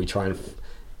makeover, where we try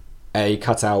and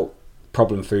cut out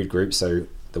problem food groups, so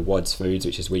the WODS foods,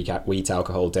 which is wheat,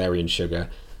 alcohol, dairy and sugar,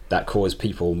 that cause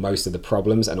people most of the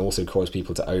problems and also cause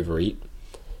people to overeat.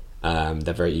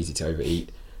 They're very easy to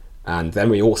overeat. And then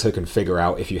we also can figure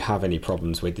out if you have any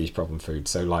problems with these problem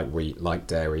foods. So like wheat, like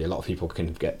dairy, a lot of people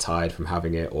can get tired from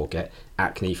having it or get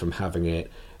acne from having it,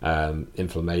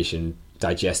 inflammation,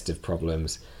 digestive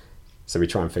problems. So we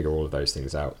try and figure all of those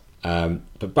things out.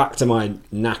 But back to my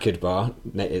knackered bar.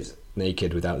 It's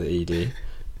naked without the ED.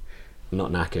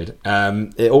 Not knackered.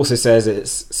 It also says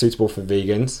it's suitable for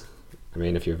vegans. I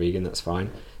mean, if you're vegan, that's fine.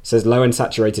 It says low in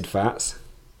saturated fats.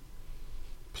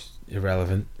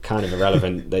 Irrelevant. Kind of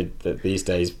irrelevant these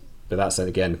days. But that's,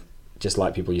 again, just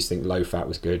like people used to think low fat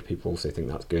was good. People also think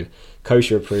that's good.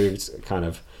 Kosher approved, kind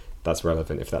of, that's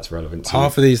relevant if that's relevant to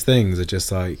Half of these things are just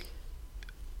like,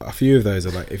 a few of those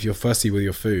are like, if you're fussy with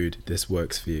your food, this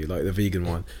works for you. Like the vegan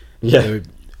one. Yeah.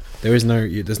 There's no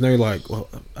like, well,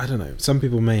 I don't know. Some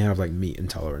people may have like meat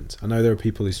intolerance. I know there are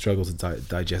people who struggle to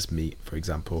digest meat, for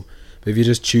example. But if you're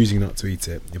just choosing not to eat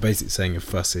it, you're basically saying you're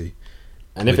fussy.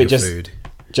 And if it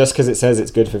just because it says it's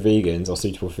good for vegans or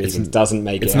suitable for vegans doesn't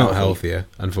make it it's not healthier,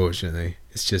 unfortunately.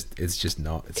 It's just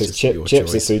not. Because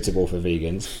chips are suitable for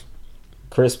vegans.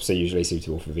 Crisps are usually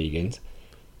suitable for vegans.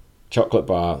 Chocolate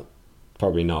bar,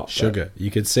 probably not. Sugar.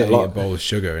 You could sit and eat a bowl of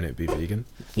sugar and it'd be vegan.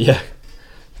 Yeah.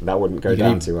 That wouldn't go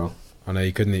down too well. I know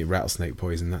you couldn't eat rattlesnake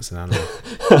poison. That's an animal.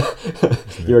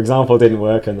 Your example didn't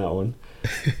work on that one.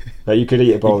 But you could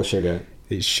eat a bowl of sugar.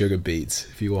 Eat sugar beets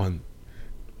if you want.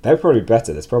 They're probably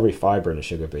better. There's probably fibre in a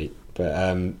sugar beet.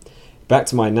 But back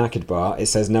to my knackered bar. It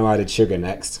says no added sugar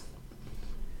next.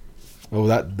 Well,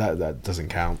 that doesn't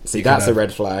count. See, that's a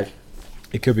red flag.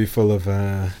 It could be full of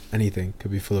anything. It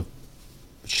could be full of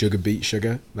sugar beet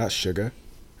sugar. That's sugar.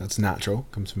 That's natural.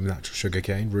 Comes from natural sugar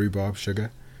cane, rhubarb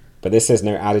sugar. But this says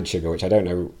no added sugar, which I don't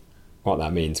know what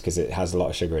that means because it has a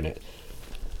lot of sugar in it.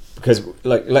 Because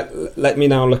like let me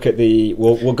now look at the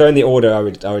we'll go in the order I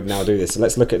would now do this. So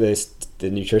let's look at the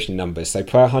nutrition numbers. So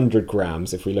per 100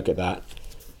 grams, if we look at that,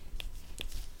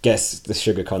 guess the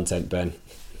sugar content, Ben.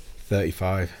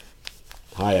 35.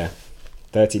 Higher.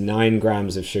 39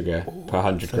 grams of sugar per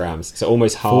 100 grams. So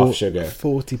almost half sugar.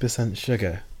 40%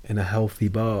 sugar in a healthy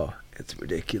bar. It's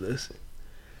ridiculous.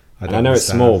 I know it's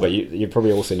small, but you're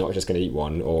probably also not just going to eat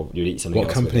one, or you'd eat something else.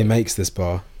 What company makes this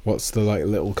bar? What's the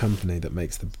little company that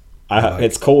makes the...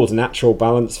 it's called Natural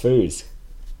Balance Foods.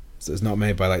 So it's not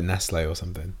made by like Nestle or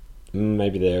something?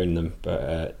 Maybe they own them,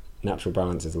 but Natural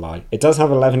Balance is a lie. It does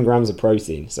have 11 grams of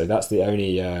protein, so that's the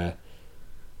only...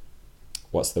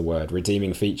 what's the word?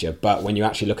 Redeeming feature. But when you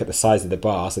actually look at the size of the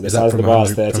bar, so the size of the bar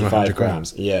is 35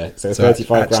 grams. Yeah, so a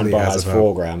 35 gram bar has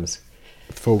 4 grams.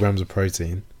 4 grams of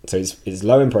protein. So it's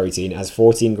low in protein, has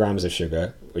 14 grams of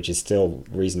sugar, which is still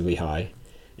reasonably high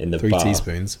in the bar. 3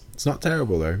 teaspoons. It's not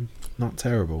terrible, though. Not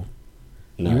terrible.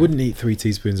 No. You wouldn't eat 3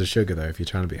 teaspoons of sugar, though, if you're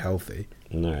trying to be healthy.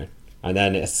 No. And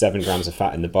then it's 7 grams of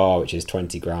fat in the bar, which is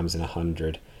 20 grams in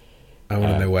 100. I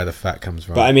want to know where the fat comes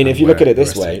from. But I mean, if you look at it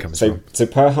this way, so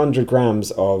per 100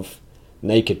 grams of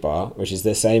naked bar, which is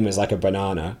the same as like a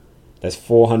banana, there's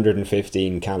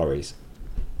 415 calories.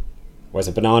 Whereas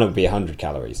a banana would be 100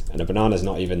 calories. And a banana's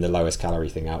not even the lowest calorie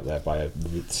thing out there by a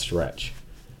stretch.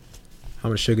 How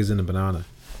much sugar's in a banana?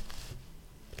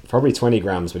 Probably 20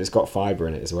 grams, but it's got fibre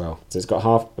in it as well. So it's got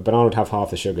a banana would have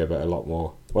half the sugar, but a lot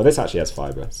more. Well, this actually has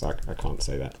fibre, so I can't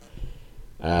say that.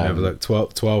 But look,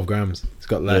 12 grams. It's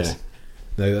got less. Yeah.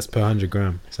 No, that's per 100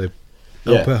 gram. So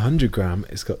per 100 gram,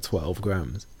 it's got 12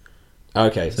 grams.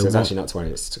 Okay, so it's actually not 20,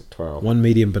 it's 12. One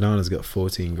medium banana's got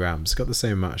 14 grams. It's got the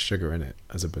same amount of sugar in it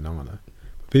as a banana.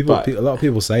 A lot of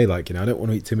people say, like, I don't want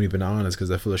to eat too many bananas because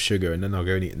they're full of sugar, and then I'll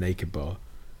go and eat a naked bar.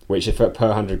 Which, if per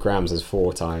 100 grams, is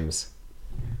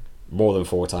more than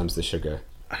 4 times the sugar.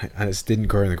 And it didn't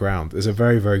grow in the ground. There's a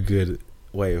very, very good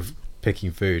way of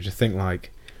picking food. Just think,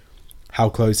 like, how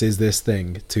close is this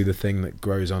thing to the thing that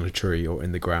grows on a tree or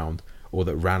in the ground, or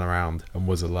that ran around and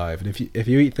was alive? And if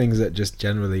you eat things that just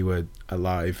generally were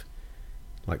alive,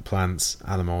 like plants,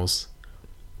 animals,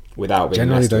 without being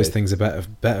generally those with. things are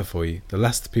better for you. The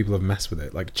less people have messed with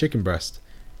it, like chicken breast,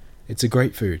 it's a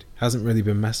great food. Hasn't really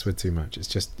been messed with too much. It's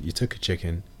just you took a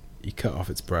chicken, you cut off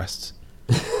its breasts.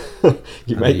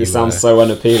 You make it sound so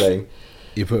unappealing.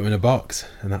 You put them in a box,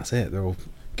 and that's it. They're all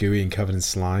gooey and covered in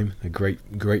slime. They're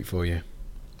great for you.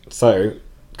 So,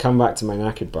 come back to my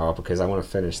naked bar because I want to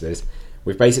finish this.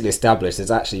 We've basically established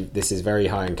this is very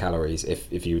high in calories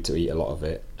if you were to eat a lot of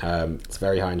it. It's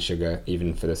very high in sugar,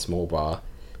 even for the small bar.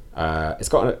 It's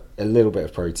got a little bit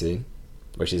of protein,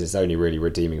 which is its only really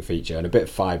redeeming feature, and a bit of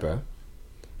fibre,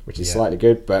 which is slightly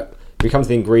good. But if we come to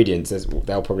the ingredients,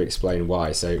 they'll probably explain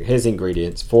why. So here's the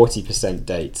ingredients: 40%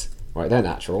 dates. Right, they're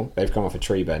natural. They've come off a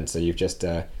tree, Ben. So you've just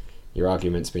your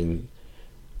argument's been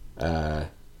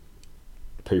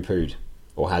poo-pooed,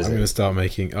 or has I'm it? going to start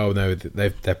making. Oh no,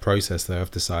 they're processed though.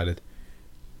 I've decided.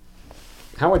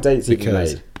 How are dates even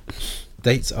made?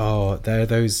 Dates they're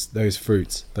those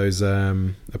fruits. Those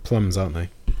are plums, aren't they?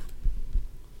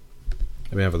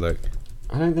 Let me have a look.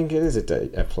 I don't think it is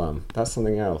a plum. That's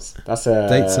something else. That's a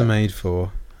Dates are made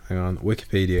for. Hang on,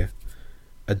 Wikipedia.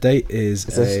 A date is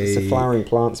it's a flowering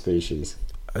plant species.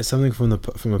 It's something from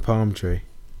a palm tree.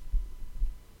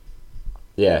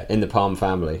 Yeah, in the palm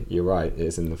family. You're right. It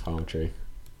is in the palm tree.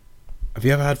 Have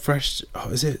you ever had fresh? Oh,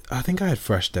 is it? I think I had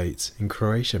fresh dates in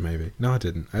Croatia. Maybe. No, I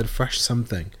didn't. I had fresh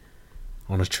something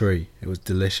on a tree. It was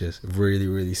delicious. Really,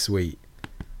 really sweet.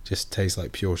 Just tastes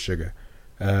like pure sugar.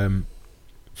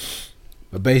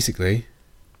 But basically,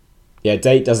 yeah,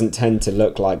 date doesn't tend to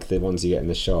look like the ones you get in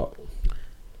the shop.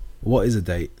 What is a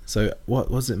date? So, what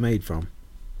was it made from?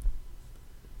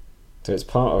 So it's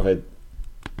part of a.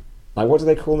 Like, what do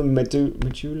they call them?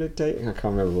 Medulla date? I can't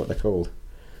remember what they're called.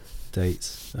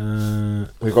 Dates.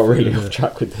 We've got really off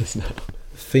track with this now.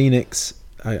 Phoenix.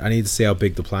 I need to see how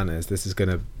big the plant is. This is going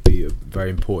to be a very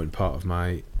important part of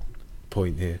my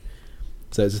point here.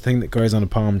 So it's a thing that grows on a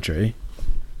palm tree.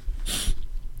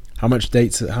 How many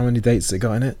dates has it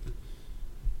got in it?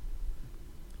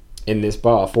 In this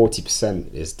bar,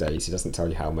 40% is dates. It doesn't tell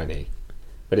you how many,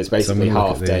 but it's basically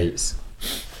half dates.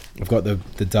 I've got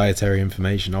the dietary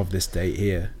information of this date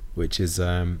here, which is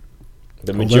the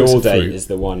medjool date is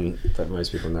the one that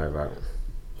most people know about.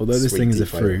 Although this thing is a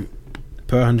fruit,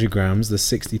 per 100 grams, there's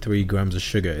 63 grams of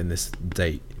sugar in this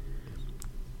date.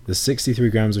 There's 63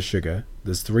 grams of sugar.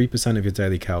 There's 3% of your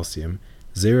daily calcium,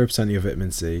 0% of your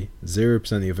vitamin C,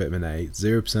 0% of your vitamin A,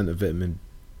 0% of vitamin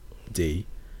D,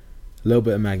 a little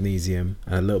bit of magnesium,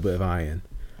 and a little bit of iron.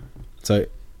 So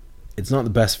it's not the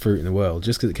best fruit in the world.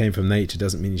 Just because it came from nature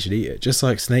doesn't mean you should eat it. Just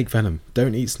like snake venom.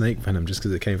 Don't eat snake venom just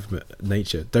because it came from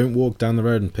nature. Don't walk down the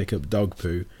road and pick up dog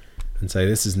poo and say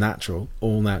this is natural,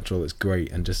 all natural, it's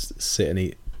great, and just sit and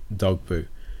eat dog poo.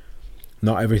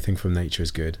 Not everything from nature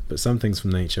is good, but some things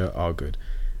from nature are good.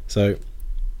 So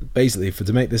basically,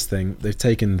 to make this thing, they've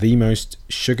taken the most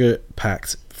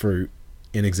sugar-packed fruit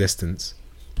in existence,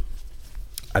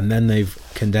 and then they've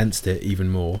condensed it even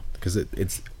more because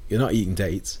it's you're not eating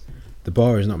dates. The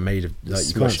bar is not made of like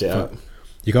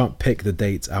you can't pick the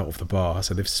dates out of the bar,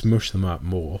 so they've smushed them up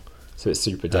more. So it's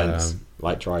super dense,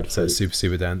 like dried fruit. So it's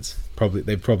super dense.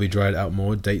 They've probably dried it out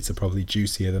more. Dates are probably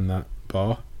juicier than that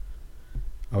bar,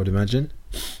 I would imagine.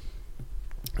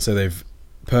 So they've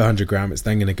per 100 gram, it's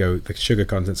then going to go. The sugar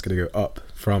content's going to go up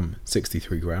from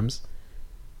 63 grams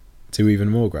to even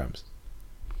more grams.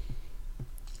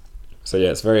 So yeah,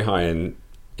 it's very high in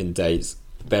dates.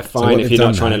 They're fine if you're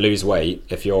not trying to lose weight.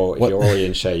 If you're already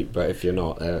in shape, but if you're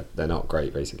not, they're not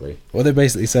great. Basically, what they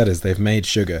basically said is they've made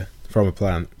sugar from a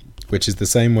plant, which is the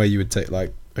same way you would take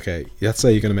let's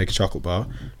say you're going to make a chocolate bar.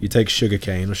 You take sugar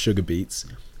cane or sugar beets,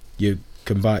 you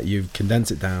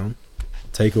condense it down,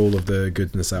 take all of the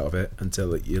goodness out of it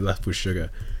until you're left with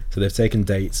sugar. So they've taken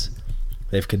dates,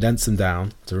 they've condensed them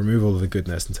down to remove all of the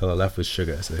goodness until they're left with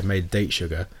sugar. So they've made date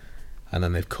sugar, and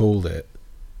then they've called it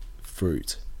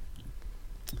fruit.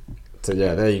 So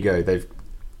yeah, there you go. They've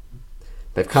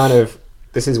kind of,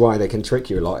 this is why they can trick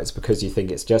you a lot. It's because you think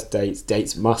it's just dates.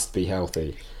 Dates must be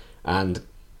healthy, and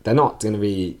they're not going to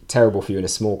be terrible for you in a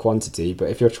small quantity. But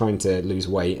if you're trying to lose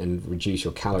weight and reduce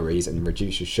your calories and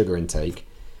reduce your sugar intake,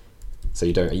 so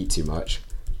you don't eat too much,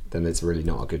 then it's really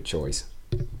not a good choice.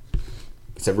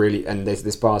 And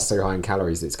this bar is so high in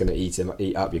calories that it's going to eat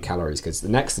up your calories, because the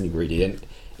next ingredient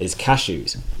is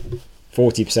cashews.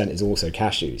 40% is also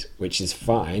cashews, which is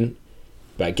fine.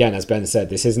 But again, as Ben said,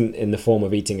 this isn't in the form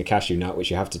of eating a cashew nut, which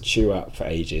you have to chew up for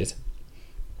ages.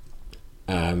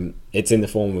 It's in the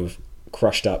form of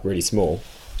crushed up really small,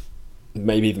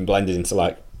 maybe even blended into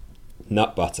like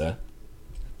nut butter,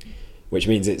 which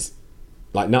means it's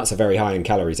like, nuts are very high in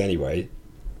calories anyway.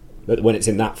 But when it's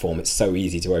in that form, it's so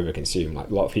easy to overconsume. Like,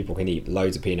 a lot of people can eat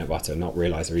loads of peanut butter and not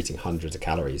realise they're eating hundreds of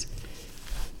calories.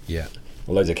 Yeah.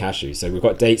 Or loads of cashews. So we've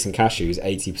got dates and cashews,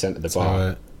 80% of the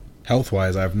bar.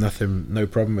 Health-wise, I have no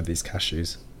problem with these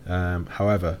cashews.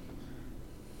 However,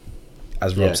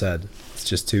 as Rob said, it's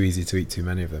just too easy to eat too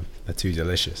many of them. They're too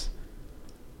delicious.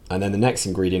 And then the next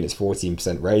ingredient is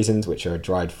 14% raisins, which are a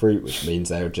dried fruit, which means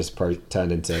they're just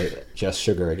turned into just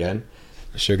sugar again.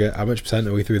 Sugar? How much percent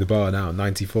are we through the bar now?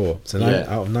 94. So out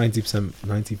of 90%,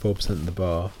 94% of the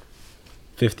bar,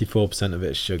 54% of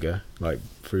it is sugar, like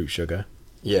fruit sugar.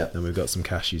 Yeah. Then we've got some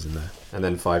cashews in there. And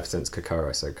then 5% is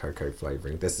cacao, so cocoa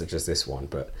flavouring. This is just this one,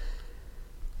 but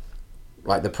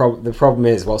like the problem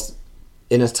is, whilst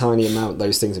in a tiny amount,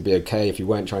 those things would be okay. If you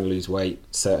weren't trying to lose weight,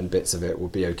 certain bits of it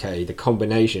would be okay. The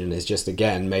combination is just,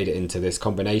 again, made it into this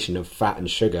combination of fat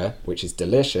and sugar, which is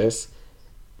delicious,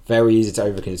 very easy to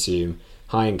overconsume,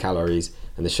 high in calories,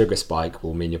 and the sugar spike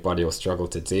will mean your body will struggle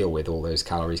to deal with all those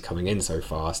calories coming in so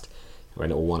fast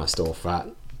when it will want to store fat,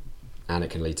 and it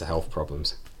can lead to health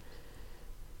problems.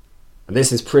 And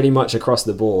this is pretty much across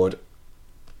the board,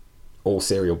 all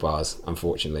cereal bars,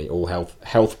 unfortunately, all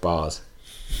health bars.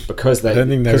 Because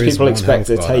people expect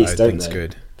the taste, don't they?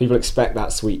 Good. People expect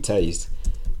that sweet taste.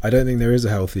 I don't think there is a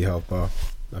healthy health bar,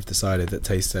 I've decided, that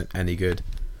tastes any good.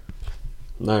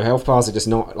 No, health bars are just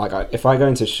not... Like, if I go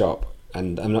into a shop,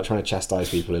 and I'm not trying to chastise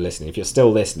people who are listening, if you're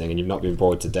still listening and you've not been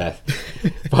bored to death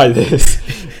by this...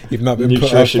 You've not been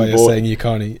put off by us saying you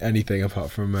can't eat anything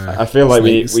apart from I feel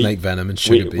like snake venom and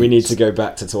sugar beets. We need to go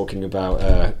back to talking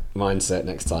about mindset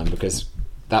next time, because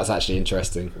that's actually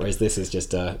interesting, whereas this is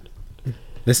just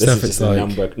This stuff is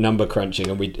like number crunching,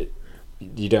 and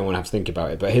you don't want to have to think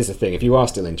about it. But here's the thing: if you are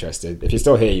still interested, if you're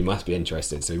still here, you must be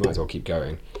interested. So you might as well keep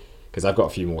going, because I've got a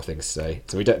few more things to say.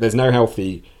 So there's no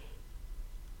healthy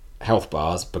health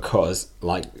bars because,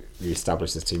 like we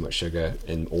established, there's too much sugar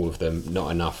in all of them. Not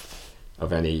enough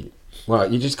of any.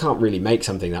 Well, you just can't really make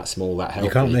something that small that healthy.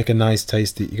 You can't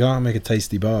make a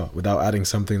tasty bar without adding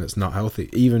something that's not healthy.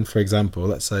 Even, for example,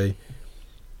 let's say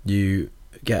you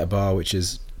get a bar which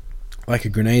is like a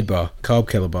grenade bar, carb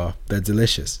killer bar. They're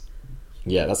delicious.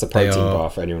 Yeah, that's a protein bar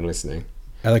for anyone listening.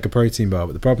 I like a protein bar,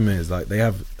 but the problem is, like,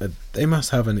 they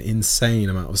must have an insane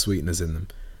amount of sweeteners in them.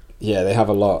 Yeah, they have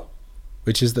a lot.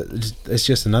 Which is it's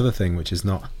just another thing, which is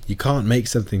not, you can't make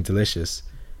something delicious.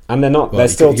 And they're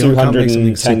still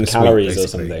 210 calories or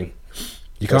something.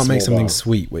 You can't make something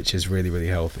sweet which is really, really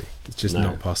healthy. It's just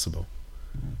not possible.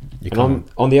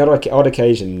 On the odd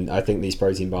occasion, I think these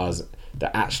protein bars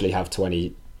that actually have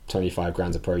 25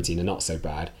 grams of protein are not so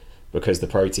bad, because the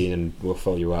protein will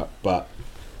fill you up. But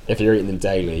if you're eating them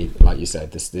daily, like you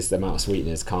said, this amount of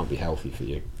sweeteners can't be healthy for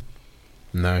you.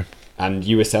 No. And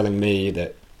you were telling me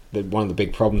that one of the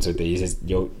big problems with these is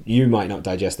you might not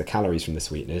digest the calories from the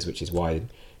sweeteners, which is why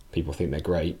people think they're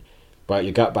great, but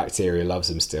your gut bacteria loves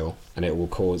them still, and it will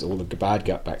cause all the bad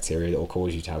gut bacteria that will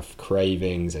cause you to have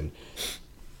cravings and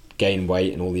gain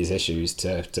weight and all these issues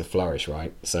to flourish,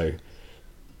 right? So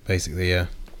basically, yeah,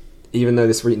 even though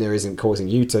the sweetener isn't causing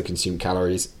you to consume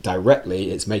calories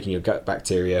directly, it's making your gut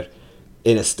bacteria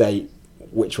in a state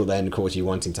which will then cause you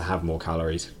wanting to have more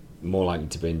calories, more likely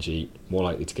to binge eat, more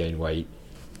likely to gain weight.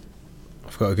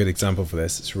 I've got a good example for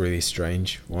this. It's a really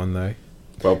strange one, though.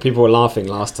 Well, people were laughing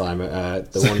last time.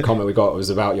 The one comment we got was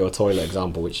about your toilet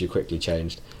example, which you quickly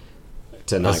changed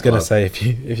to nightclub. I was going to say,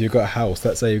 if you've got a house,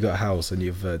 let's say you've got a house and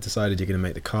you've decided you're going to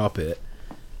make the carpet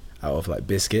out of, like,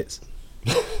 biscuits.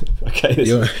 Okay,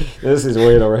 this is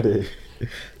weird already.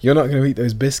 You're not going to eat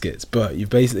those biscuits, but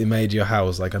you've basically made your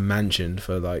house like a mansion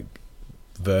for, like,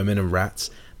 vermin and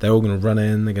rats. They're all going to run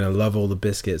in, they're going to love all the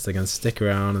biscuits, they're going to stick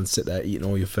around and sit there eating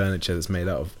all your furniture that's made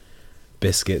out of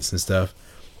biscuits and stuff.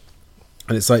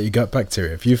 And it's like your gut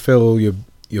bacteria. If you fill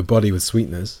your body with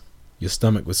sweeteners, your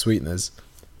stomach with sweeteners,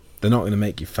 they're not going to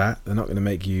make you fat, they're not going to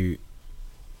make you...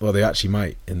 Well, they actually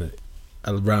might, in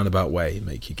a roundabout way,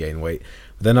 make you gain weight.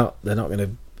 But they're not going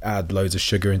to add loads of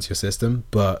sugar into your system,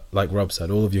 but like Rob said,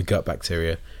 all of your gut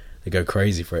bacteria, they go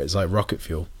crazy for it. It's like rocket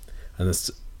fuel. And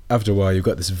after a while, you've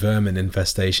got this vermin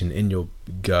infestation in your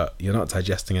gut. You're not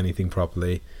digesting anything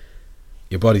properly.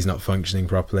 Your body's not functioning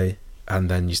properly. And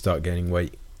then you start gaining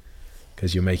weight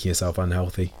because you're making yourself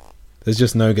unhealthy. There's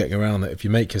just no getting around that. If you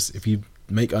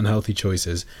make unhealthy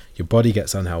choices, your body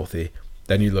gets unhealthy,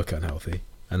 then you look unhealthy.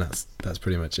 And that's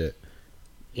pretty much it.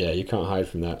 Yeah, you can't hide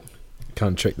from that.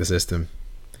 Can't trick the system.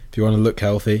 If you want to look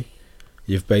healthy,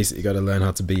 you've basically got to learn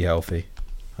how to be healthy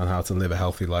and how to live a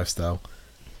healthy lifestyle.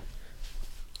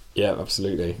 Yeah,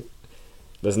 absolutely.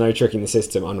 There's no tricking the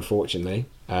system, unfortunately,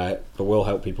 but we'll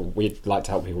help people. We'd like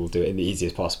to help people do it in the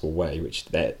easiest possible way, which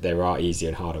there are easier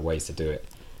and harder ways to do it.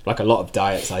 Like a lot of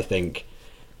diets, I think,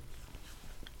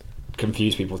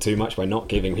 confuse people too much by not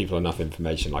giving people enough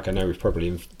information. Like, I know we've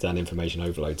probably done information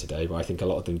overload today, but I think a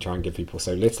lot of them try and give people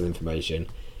so little information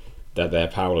that they're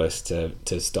powerless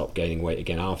to stop gaining weight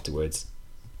again afterwards,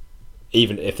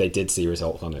 even if they did see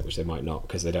results on it, which they might not,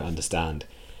 because they don't understand.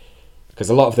 Because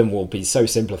a lot of them will be so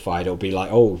simplified, it'll be like,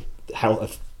 oh,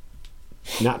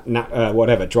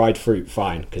 whatever, dried fruit,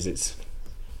 fine, because it's...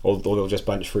 Or they'll just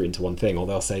bunch fruit into one thing, or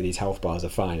they'll say these health bars are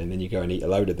fine, and then you go and eat a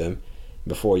load of them.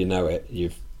 Before you know it,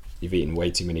 you've eaten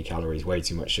way too many calories, way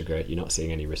too much sugar, you're not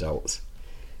seeing any results.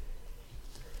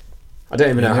 I don't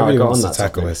even know how I got on that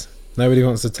topic. Nobody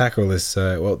wants to tackle this.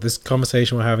 This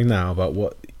conversation we're having now about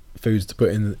what foods to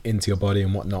put into your body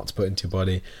and what not to put into your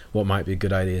body, what might be a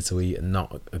good idea to eat and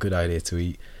not a good idea to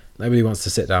eat. Nobody wants to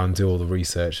sit down and do all the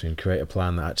research and create a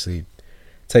plan that actually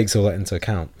takes all that into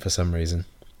account for some reason.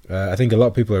 I think a lot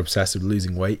of people are obsessed with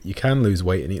losing weight. You can lose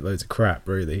weight and eat loads of crap,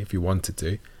 really, if you wanted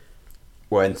to.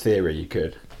 Well, in theory, you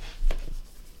could.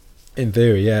 In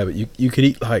theory, yeah, but you could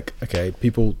eat, like, okay,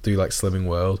 people do like Slimming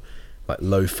World, like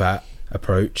low fat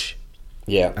approach.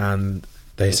 Yeah. And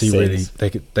they see really,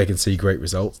 they can see great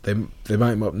results. They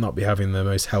might not be having the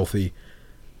most healthy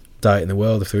diet in the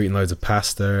world if they're eating loads of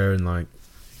pasta and like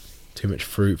too much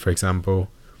fruit, for example.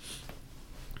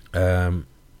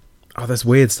 There's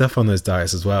weird stuff on those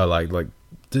diets as well. Like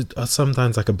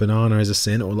sometimes like a banana is a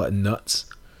sin, or like nuts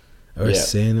are a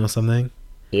sin or something.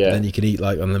 Yeah. Then you can eat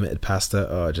like unlimited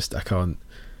pasta. I can't.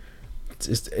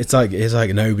 It's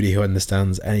like nobody who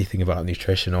understands anything about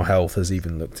nutrition or health has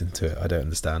even looked into it. I don't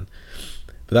understand.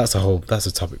 But that's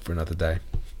a topic for another day.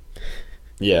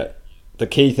 Yeah. The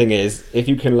key thing is, if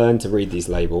you can learn to read these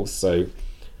labels, so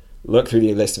look through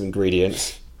the list of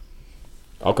ingredients.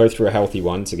 I'll go through a healthy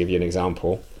one to give you an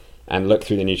example, and look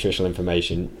through the nutritional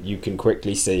information. You can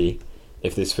quickly see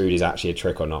if this food is actually a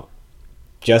trick or not,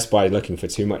 just by looking for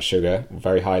too much sugar,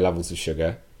 very high levels of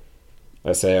sugar.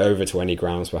 Let's say over 20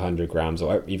 grams per 100 grams,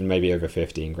 or even maybe over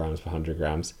 15 grams per 100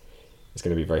 grams. It's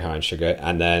going to be very high in sugar.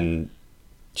 And then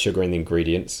sugar in the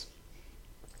ingredients,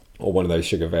 or one of those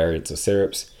sugar variants or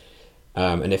syrups.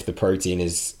 And if the protein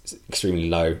is extremely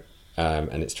low,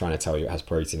 and it's trying to tell you it has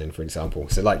protein in, for example.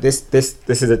 So like this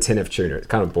is a tin of tuna. It's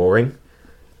kind of boring,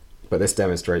 but this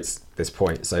demonstrates this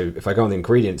point. So if I go on the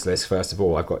ingredients list, first of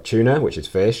all, I've got tuna, which is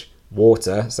fish,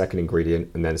 water, second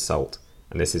ingredient, and then salt.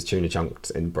 And this is tuna chunks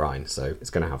in brine, so it's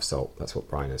going to have salt. That's what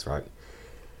brine is, right?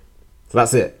 So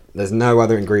that's it. There's no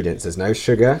other ingredients. There's no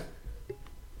sugar.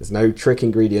 There's no trick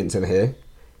ingredients in here.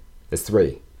 There's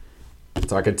 3.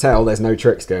 So I can tell there's no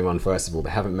tricks going on, first of all. They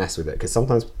haven't messed with it, because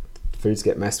sometimes foods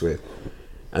get messed with.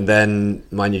 And then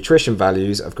my nutrition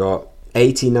values, I've got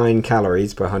 89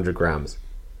 calories per 100 grams.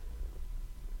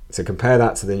 So compare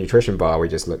that to the nutrition bar we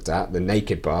just looked at, the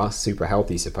naked bar, super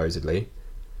healthy supposedly.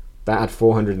 That had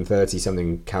 430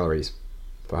 something calories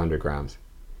per 100 grams.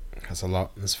 That's a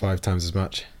lot. That's 5 times as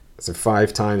much. So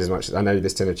 5 times as much. I know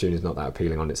this tin of tuna is not that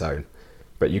appealing on its own,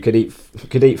 but you could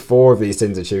eat 4 of these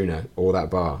tins of tuna, or that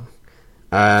bar.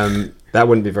 That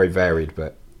wouldn't be very varied,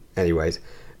 but anyways.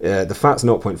 The fat's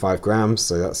 0.5 grams,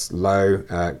 so that's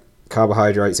low.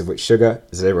 Carbohydrates, of which sugar,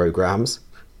 0 grams.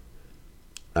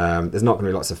 There's not going to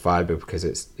be lots of fibre because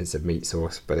it's a meat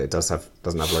source, but it doesn't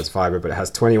have loads of fibre, but it has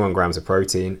 21 grams of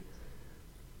protein.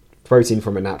 Protein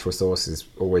from a natural source is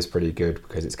always pretty good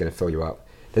because it's going to fill you up.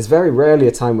 There's very rarely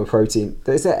a time where protein...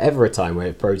 Is there ever a time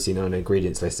where protein on an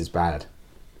ingredients list is bad?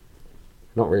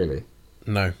 Not really.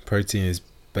 No, protein is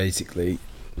basically...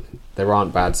 There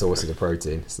aren't bad sources of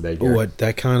protein, so there you go. Oh,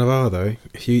 there kind of are, though.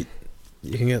 If you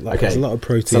can get like there's a lot of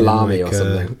protein salami in, like, or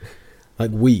something.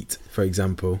 Like wheat, for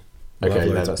example. Okay,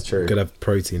 no, that's true. Could have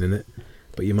protein in it,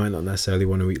 but you might not necessarily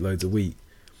want to eat loads of wheat.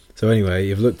 So anyway,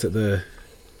 you've looked at the...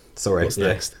 Sorry, what's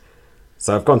next?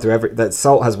 So I've gone through that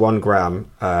salt has 1 gram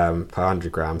per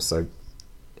 100 grams, so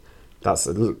that's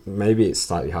maybe it's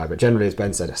slightly high, but generally, as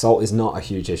Ben said, salt is not a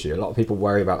huge issue. A lot of people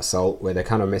worry about salt, where they're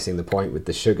kind of missing the point with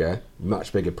the sugar.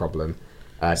 Much bigger problem.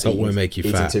 Salt won't make you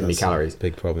fat. Eating too many calories.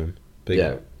 Big problem.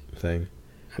 Big thing.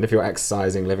 And if you're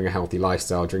exercising, living a healthy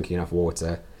lifestyle, drinking enough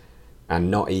water,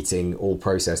 and not eating all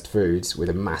processed foods with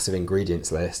a massive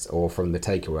ingredients list or from the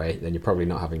takeaway, then you're probably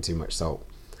not having too much salt.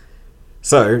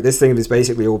 So this thing is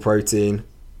basically all protein.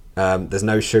 There's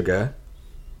no sugar.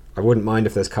 I wouldn't mind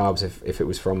if there's carbs if it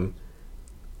was from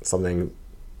something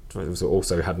that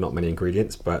also had not many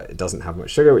ingredients, but it doesn't have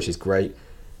much sugar, which is great.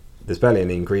 There's barely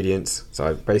any ingredients,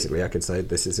 so basically I could say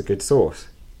this is a good source.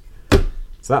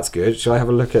 So that's good. Shall I have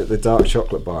a look at the dark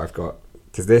chocolate bar I've got?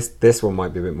 Because this one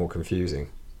might be a bit more confusing.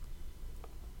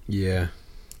 Yeah.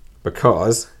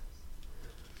 Because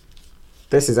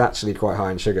this is actually quite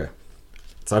high in sugar.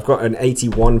 So I've got an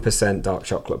 81% dark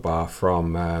chocolate bar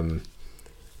from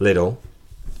Lidl.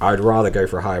 I'd rather go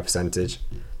for a higher percentage,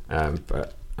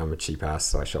 but I'm a cheap ass,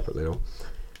 so I shop at Lidl.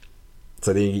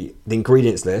 So the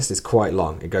ingredients list is quite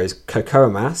long. It goes cocoa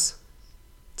mass,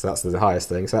 so that's the highest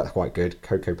thing, so that's quite good.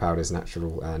 Cocoa powder is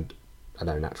natural, and I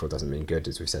know natural doesn't mean good,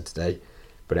 as we said today,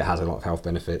 but it has a lot of health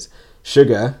benefits.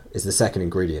 Sugar is the second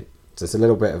ingredient, so it's a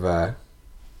little bit of a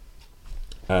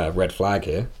red flag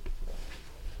here.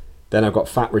 Then I've got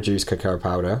fat-reduced cocoa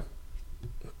powder,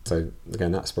 so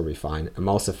again that's probably fine.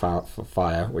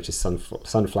 Emulsifier, which is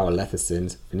sunflower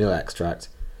lecithins, vanilla extract,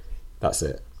 that's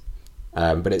it.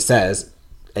 But it says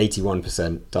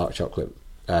 81% dark chocolate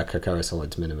cocoa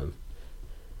solids minimum.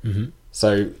 Mm-hmm.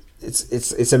 So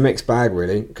it's a mixed bag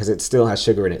really, because it still has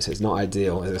sugar in it, so it's not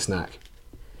ideal as a snack,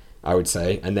 I would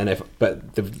say. And then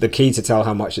but the key to tell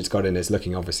how much it's got in is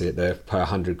looking obviously at the per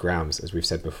 100 grams, as we've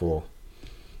said before.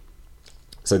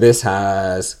 So this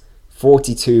has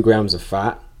 42 grams of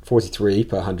fat, 43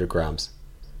 per 100 grams.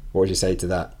 What would you say to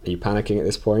that? Are you panicking at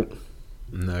this point?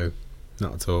 No,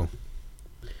 not at all.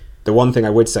 The one thing I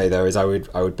would say though is I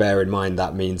would bear in mind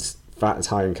that means fat is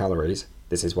high in calories.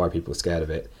 This is why people are scared of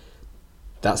it.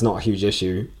 That's not a huge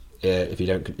issue if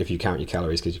you count your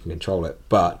calories, because you can control it.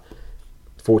 But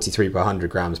 43 per 100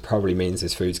 grams probably means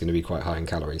this food's going to be quite high in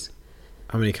calories.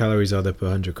 How many calories are there per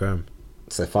 100 gram?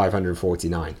 So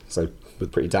 549. So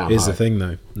pretty damn high. Here's the thing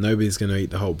though, nobody's going to eat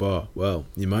the whole bar. Well,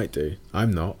 you might do.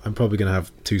 I'm not. I'm probably going to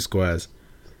have 2 squares.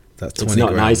 That's 20 It's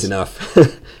not grams. nice enough.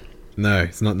 No,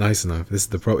 it's not nice enough. This is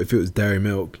the problem. If it was dairy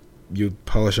milk, you'd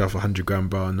polish off a 100 gram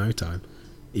bar in no time.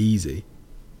 Easy.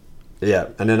 Yeah,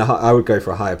 and then I would go for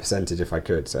a higher percentage if I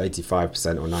could, so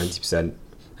 85% or 90%.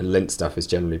 And Lindt stuff is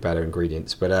generally better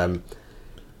ingredients. But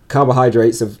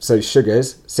carbohydrates, so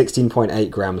sugars, 16.8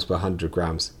 grams per 100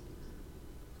 grams.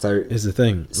 So here's the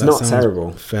thing. It's not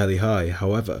terrible. Fairly high.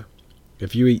 However,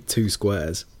 if you eat 2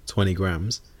 squares, 20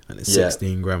 grams, and it's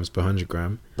 16 grams per 100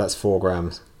 gram. That's 4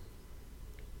 grams.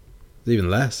 It's even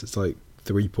less. It's like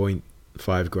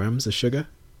 3.5 grams of sugar.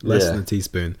 Less than a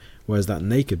teaspoon. Whereas that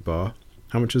naked bar,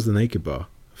 how much was the naked bar?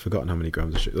 I've forgotten how many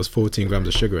grams of sugar. There's 14 grams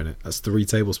of sugar in it. That's 3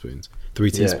 tablespoons. 3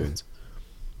 teaspoons.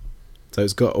 So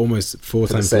it's got almost 4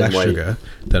 times less sugar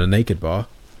than a naked bar,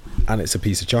 and it's a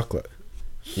piece of chocolate.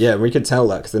 Yeah, we could tell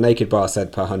that because the naked bar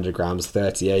said per 100 grams,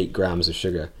 38 grams of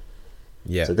sugar.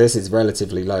 Yeah. So this is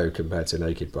relatively low compared to a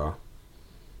naked bar.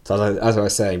 So as I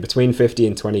was saying, between 15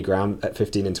 and 20 grams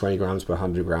per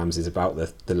 100 grams is about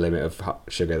the limit of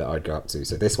sugar that I'd go up to.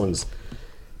 So this one's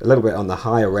a little bit on the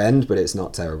higher end, but it's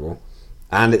not terrible.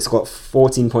 And it's got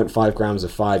 14.5 grams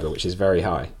of fibre, which is very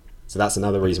high. So that's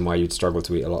another reason why you'd struggle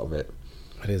to eat a lot of it.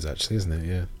 It is actually, isn't it?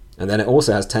 Yeah. And then it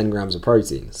also has 10 grams of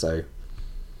protein, so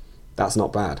that's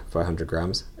not bad for 100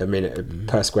 grams. I mean,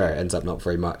 per square it ends up not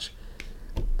very much.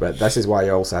 But this is why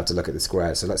you also have to look at the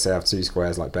squares. So let's say I have 2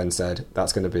 squares, like Ben said.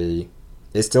 It's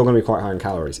still going to be quite high in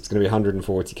calories. It's going to be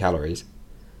 140 calories,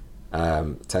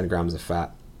 10 grams of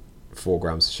fat, 4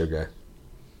 grams of sugar,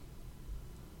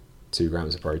 2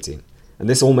 grams of protein. And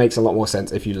this all makes a lot more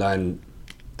sense if you learn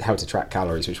how to track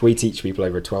calories, which we teach people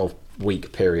over a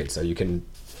 12-week period. So you can...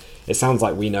 It sounds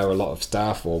like we know a lot of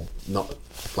stuff, or not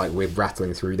like we're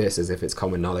rattling through this as if it's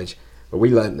common knowledge. But we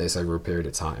learnt this over a period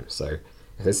of time. So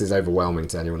if this is overwhelming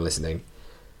to anyone listening,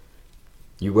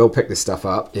 you will pick this stuff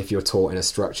up if you're taught in a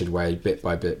structured way, bit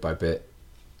by bit by bit,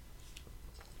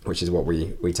 which is what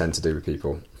we tend to do with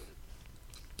people.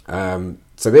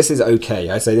 So this is okay.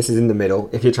 I say this is in the middle.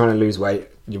 If you're trying to lose weight,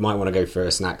 you might want to go for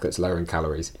a snack that's lower in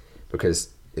calories, because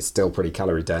it's still pretty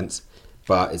calorie dense,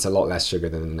 but it's a lot less sugar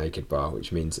than the naked bar,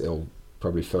 which means it'll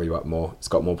probably fill you up more. It's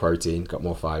got more protein, got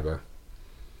more fibre.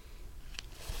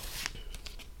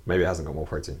 Maybe it hasn't got more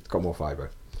protein. It's got more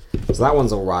fibre. So that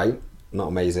one's all right. Not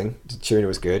amazing. The tuna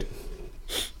was good.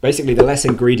 Basically, the less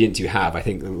ingredients you have, I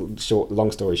think,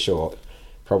 long story short,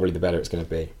 probably the better it's going to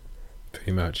be.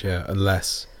 Pretty much, yeah.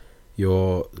 Unless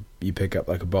you pick up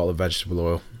like a bottle of vegetable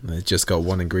oil and it's just got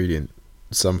one ingredient,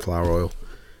 sunflower oil.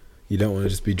 You don't want to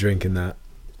just be drinking that.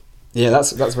 Yeah,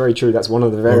 that's very true. That's one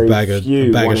of the very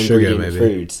few one ingredient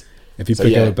foods. If you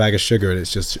pick up a bag of sugar and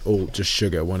it's just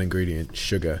sugar, one ingredient,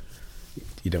 sugar,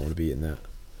 you don't want to be eating that.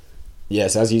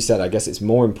 Yes, as you said, I guess it's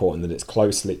more important that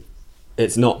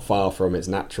it's not far from its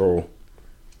natural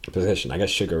position. I guess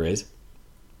sugar is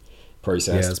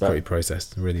processed. Yeah, it's pretty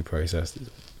processed, really processed.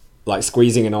 Like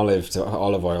squeezing an olive to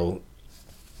olive oil,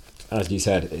 as you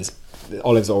said, the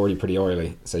olives are already pretty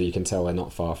oily, so you can tell they're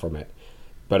not far from it.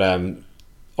 But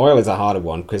oil is a harder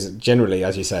one, because generally,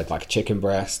 as you said, like a chicken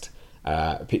breast,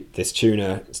 this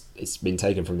tuna, it's been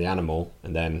taken from the animal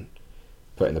and then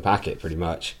put in the packet pretty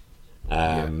much.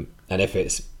 And if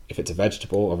it's a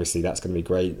vegetable, obviously that's going to be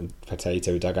great. And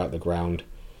potato dug out the ground.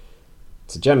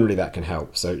 So generally that can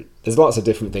help. So there's lots of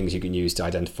different things you can use to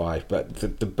identify, but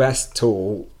the best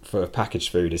tool for packaged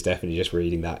food is definitely just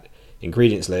reading that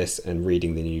ingredients list and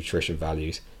reading the nutrition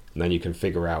values, and then you can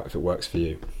figure out if it works for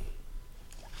you.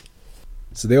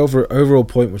 So the overall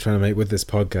point we're trying to make with this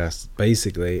podcast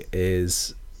basically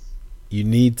is you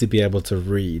need to be able to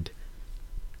read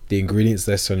the ingredients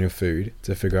list on your food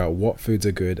to figure out what foods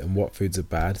are good and what foods are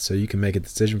bad, so you can make a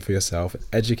decision for yourself, an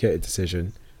educated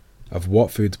decision of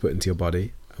what foods put into your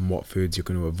body and what foods you're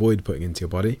going to avoid putting into your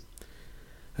body.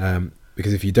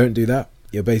 Because if you don't do that,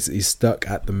 you're basically stuck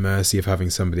at the mercy of having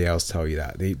somebody else tell you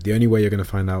that. The only way you're going to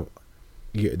find out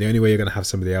the only way you're going to have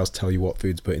somebody else tell you what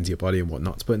foods to put into your body and what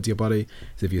not to put into your body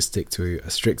is if you stick to a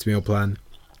strict meal plan,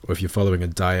 or if you're following a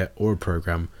diet or a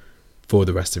program for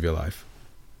the rest of your life.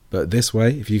 But this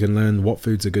way, if you can learn what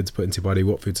foods are good to put into your body,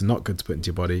 what foods are not good to put into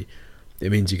your body,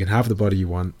 it means you can have the body you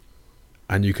want,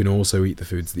 and you can also eat the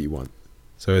foods that you want.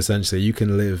 So essentially, you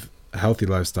can live a healthy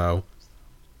lifestyle,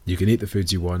 you can eat the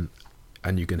foods you want,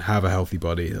 and you can have a healthy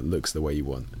body that looks the way you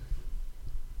want.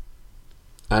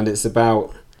 And it's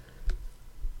about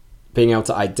being able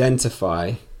to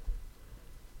identify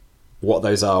what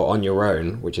those are on your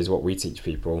own, which is what we teach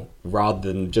people,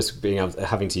 rather than just being able to,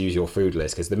 having to use your food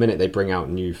list. Because the minute they bring out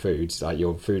new foods, like,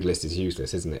 your food list is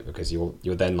useless, isn't it? Because you're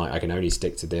then like, I can only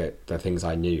stick to the things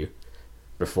I knew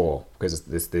before, because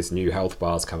this new health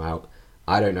bar's come out.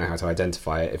 I don't know how to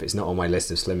identify it. If it's not on my list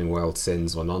of Slimming World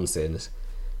sins or non-sins,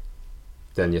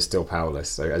 then you're still powerless.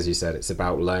 So as you said, it's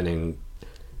about learning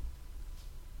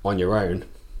on your own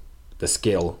the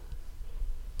skill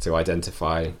to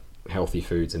identify healthy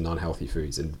foods and non-healthy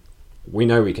foods. And we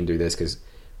know we can do this because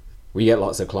we get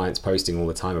lots of clients posting all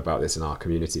the time about this in our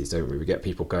communities, don't we? We get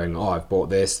people going, oh, I've bought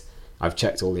this, I've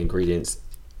checked all the ingredients,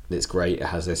 it's great, it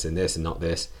has this and this and not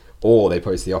this. Or they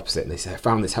post the opposite and they say, I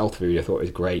found this health food, I thought it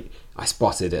was great, I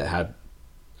spotted it had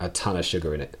a ton of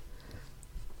sugar in it.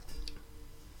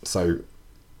 So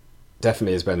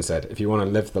definitely, as Ben said, if you want to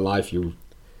live the life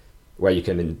where you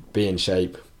can be in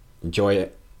shape, enjoy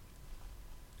it,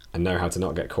 and know how to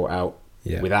not get caught out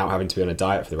without having to be on a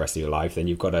diet for the rest of your life, then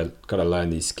you've got to learn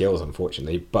these skills,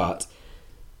 unfortunately. But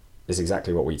it's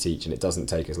exactly what we teach, and it doesn't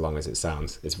take as long as it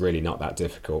sounds. It's really not that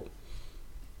difficult.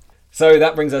 So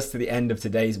that brings us to the end of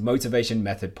today's Motivation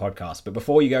Method podcast. But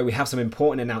before you go, we have some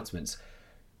important announcements.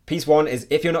 Piece one is,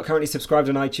 if you're not currently subscribed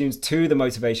on iTunes to the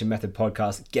Motivation Method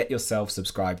podcast, get yourself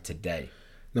subscribed today.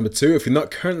 Number two, if you're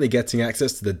not currently getting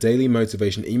access to the daily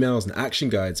motivation emails and action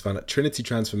guides found at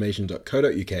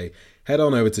trinitytransformation.co.uk, head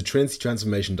on over to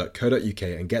trinitytransformation.co.uk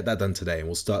and get that done today, and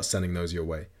we'll start sending those your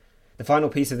way. The final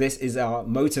piece of this is our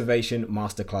Motivation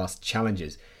Masterclass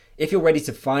Challenges. If you're ready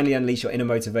to finally unleash your inner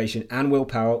motivation and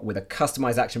willpower with a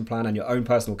customized action plan and your own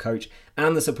personal coach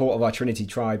and the support of our Trinity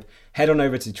tribe, head on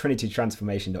over to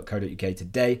trinitytransformation.co.uk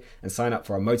today and sign up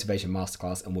for our Motivation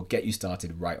Masterclass, and we'll get you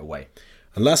started right away.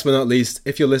 And last but not least,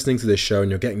 if you're listening to this show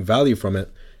and you're getting value from it,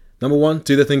 number one,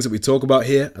 do the things that we talk about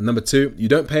here. And number two, you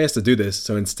don't pay us to do this.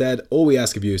 So instead, all we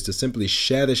ask of you is to simply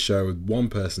share this show with one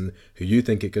person who you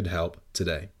think it could help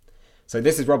today. So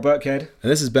this is Rob Birkhead.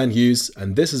 And this is Ben Hughes.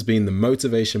 And this has been the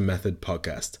Motivation Method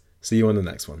podcast. See you on the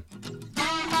next one.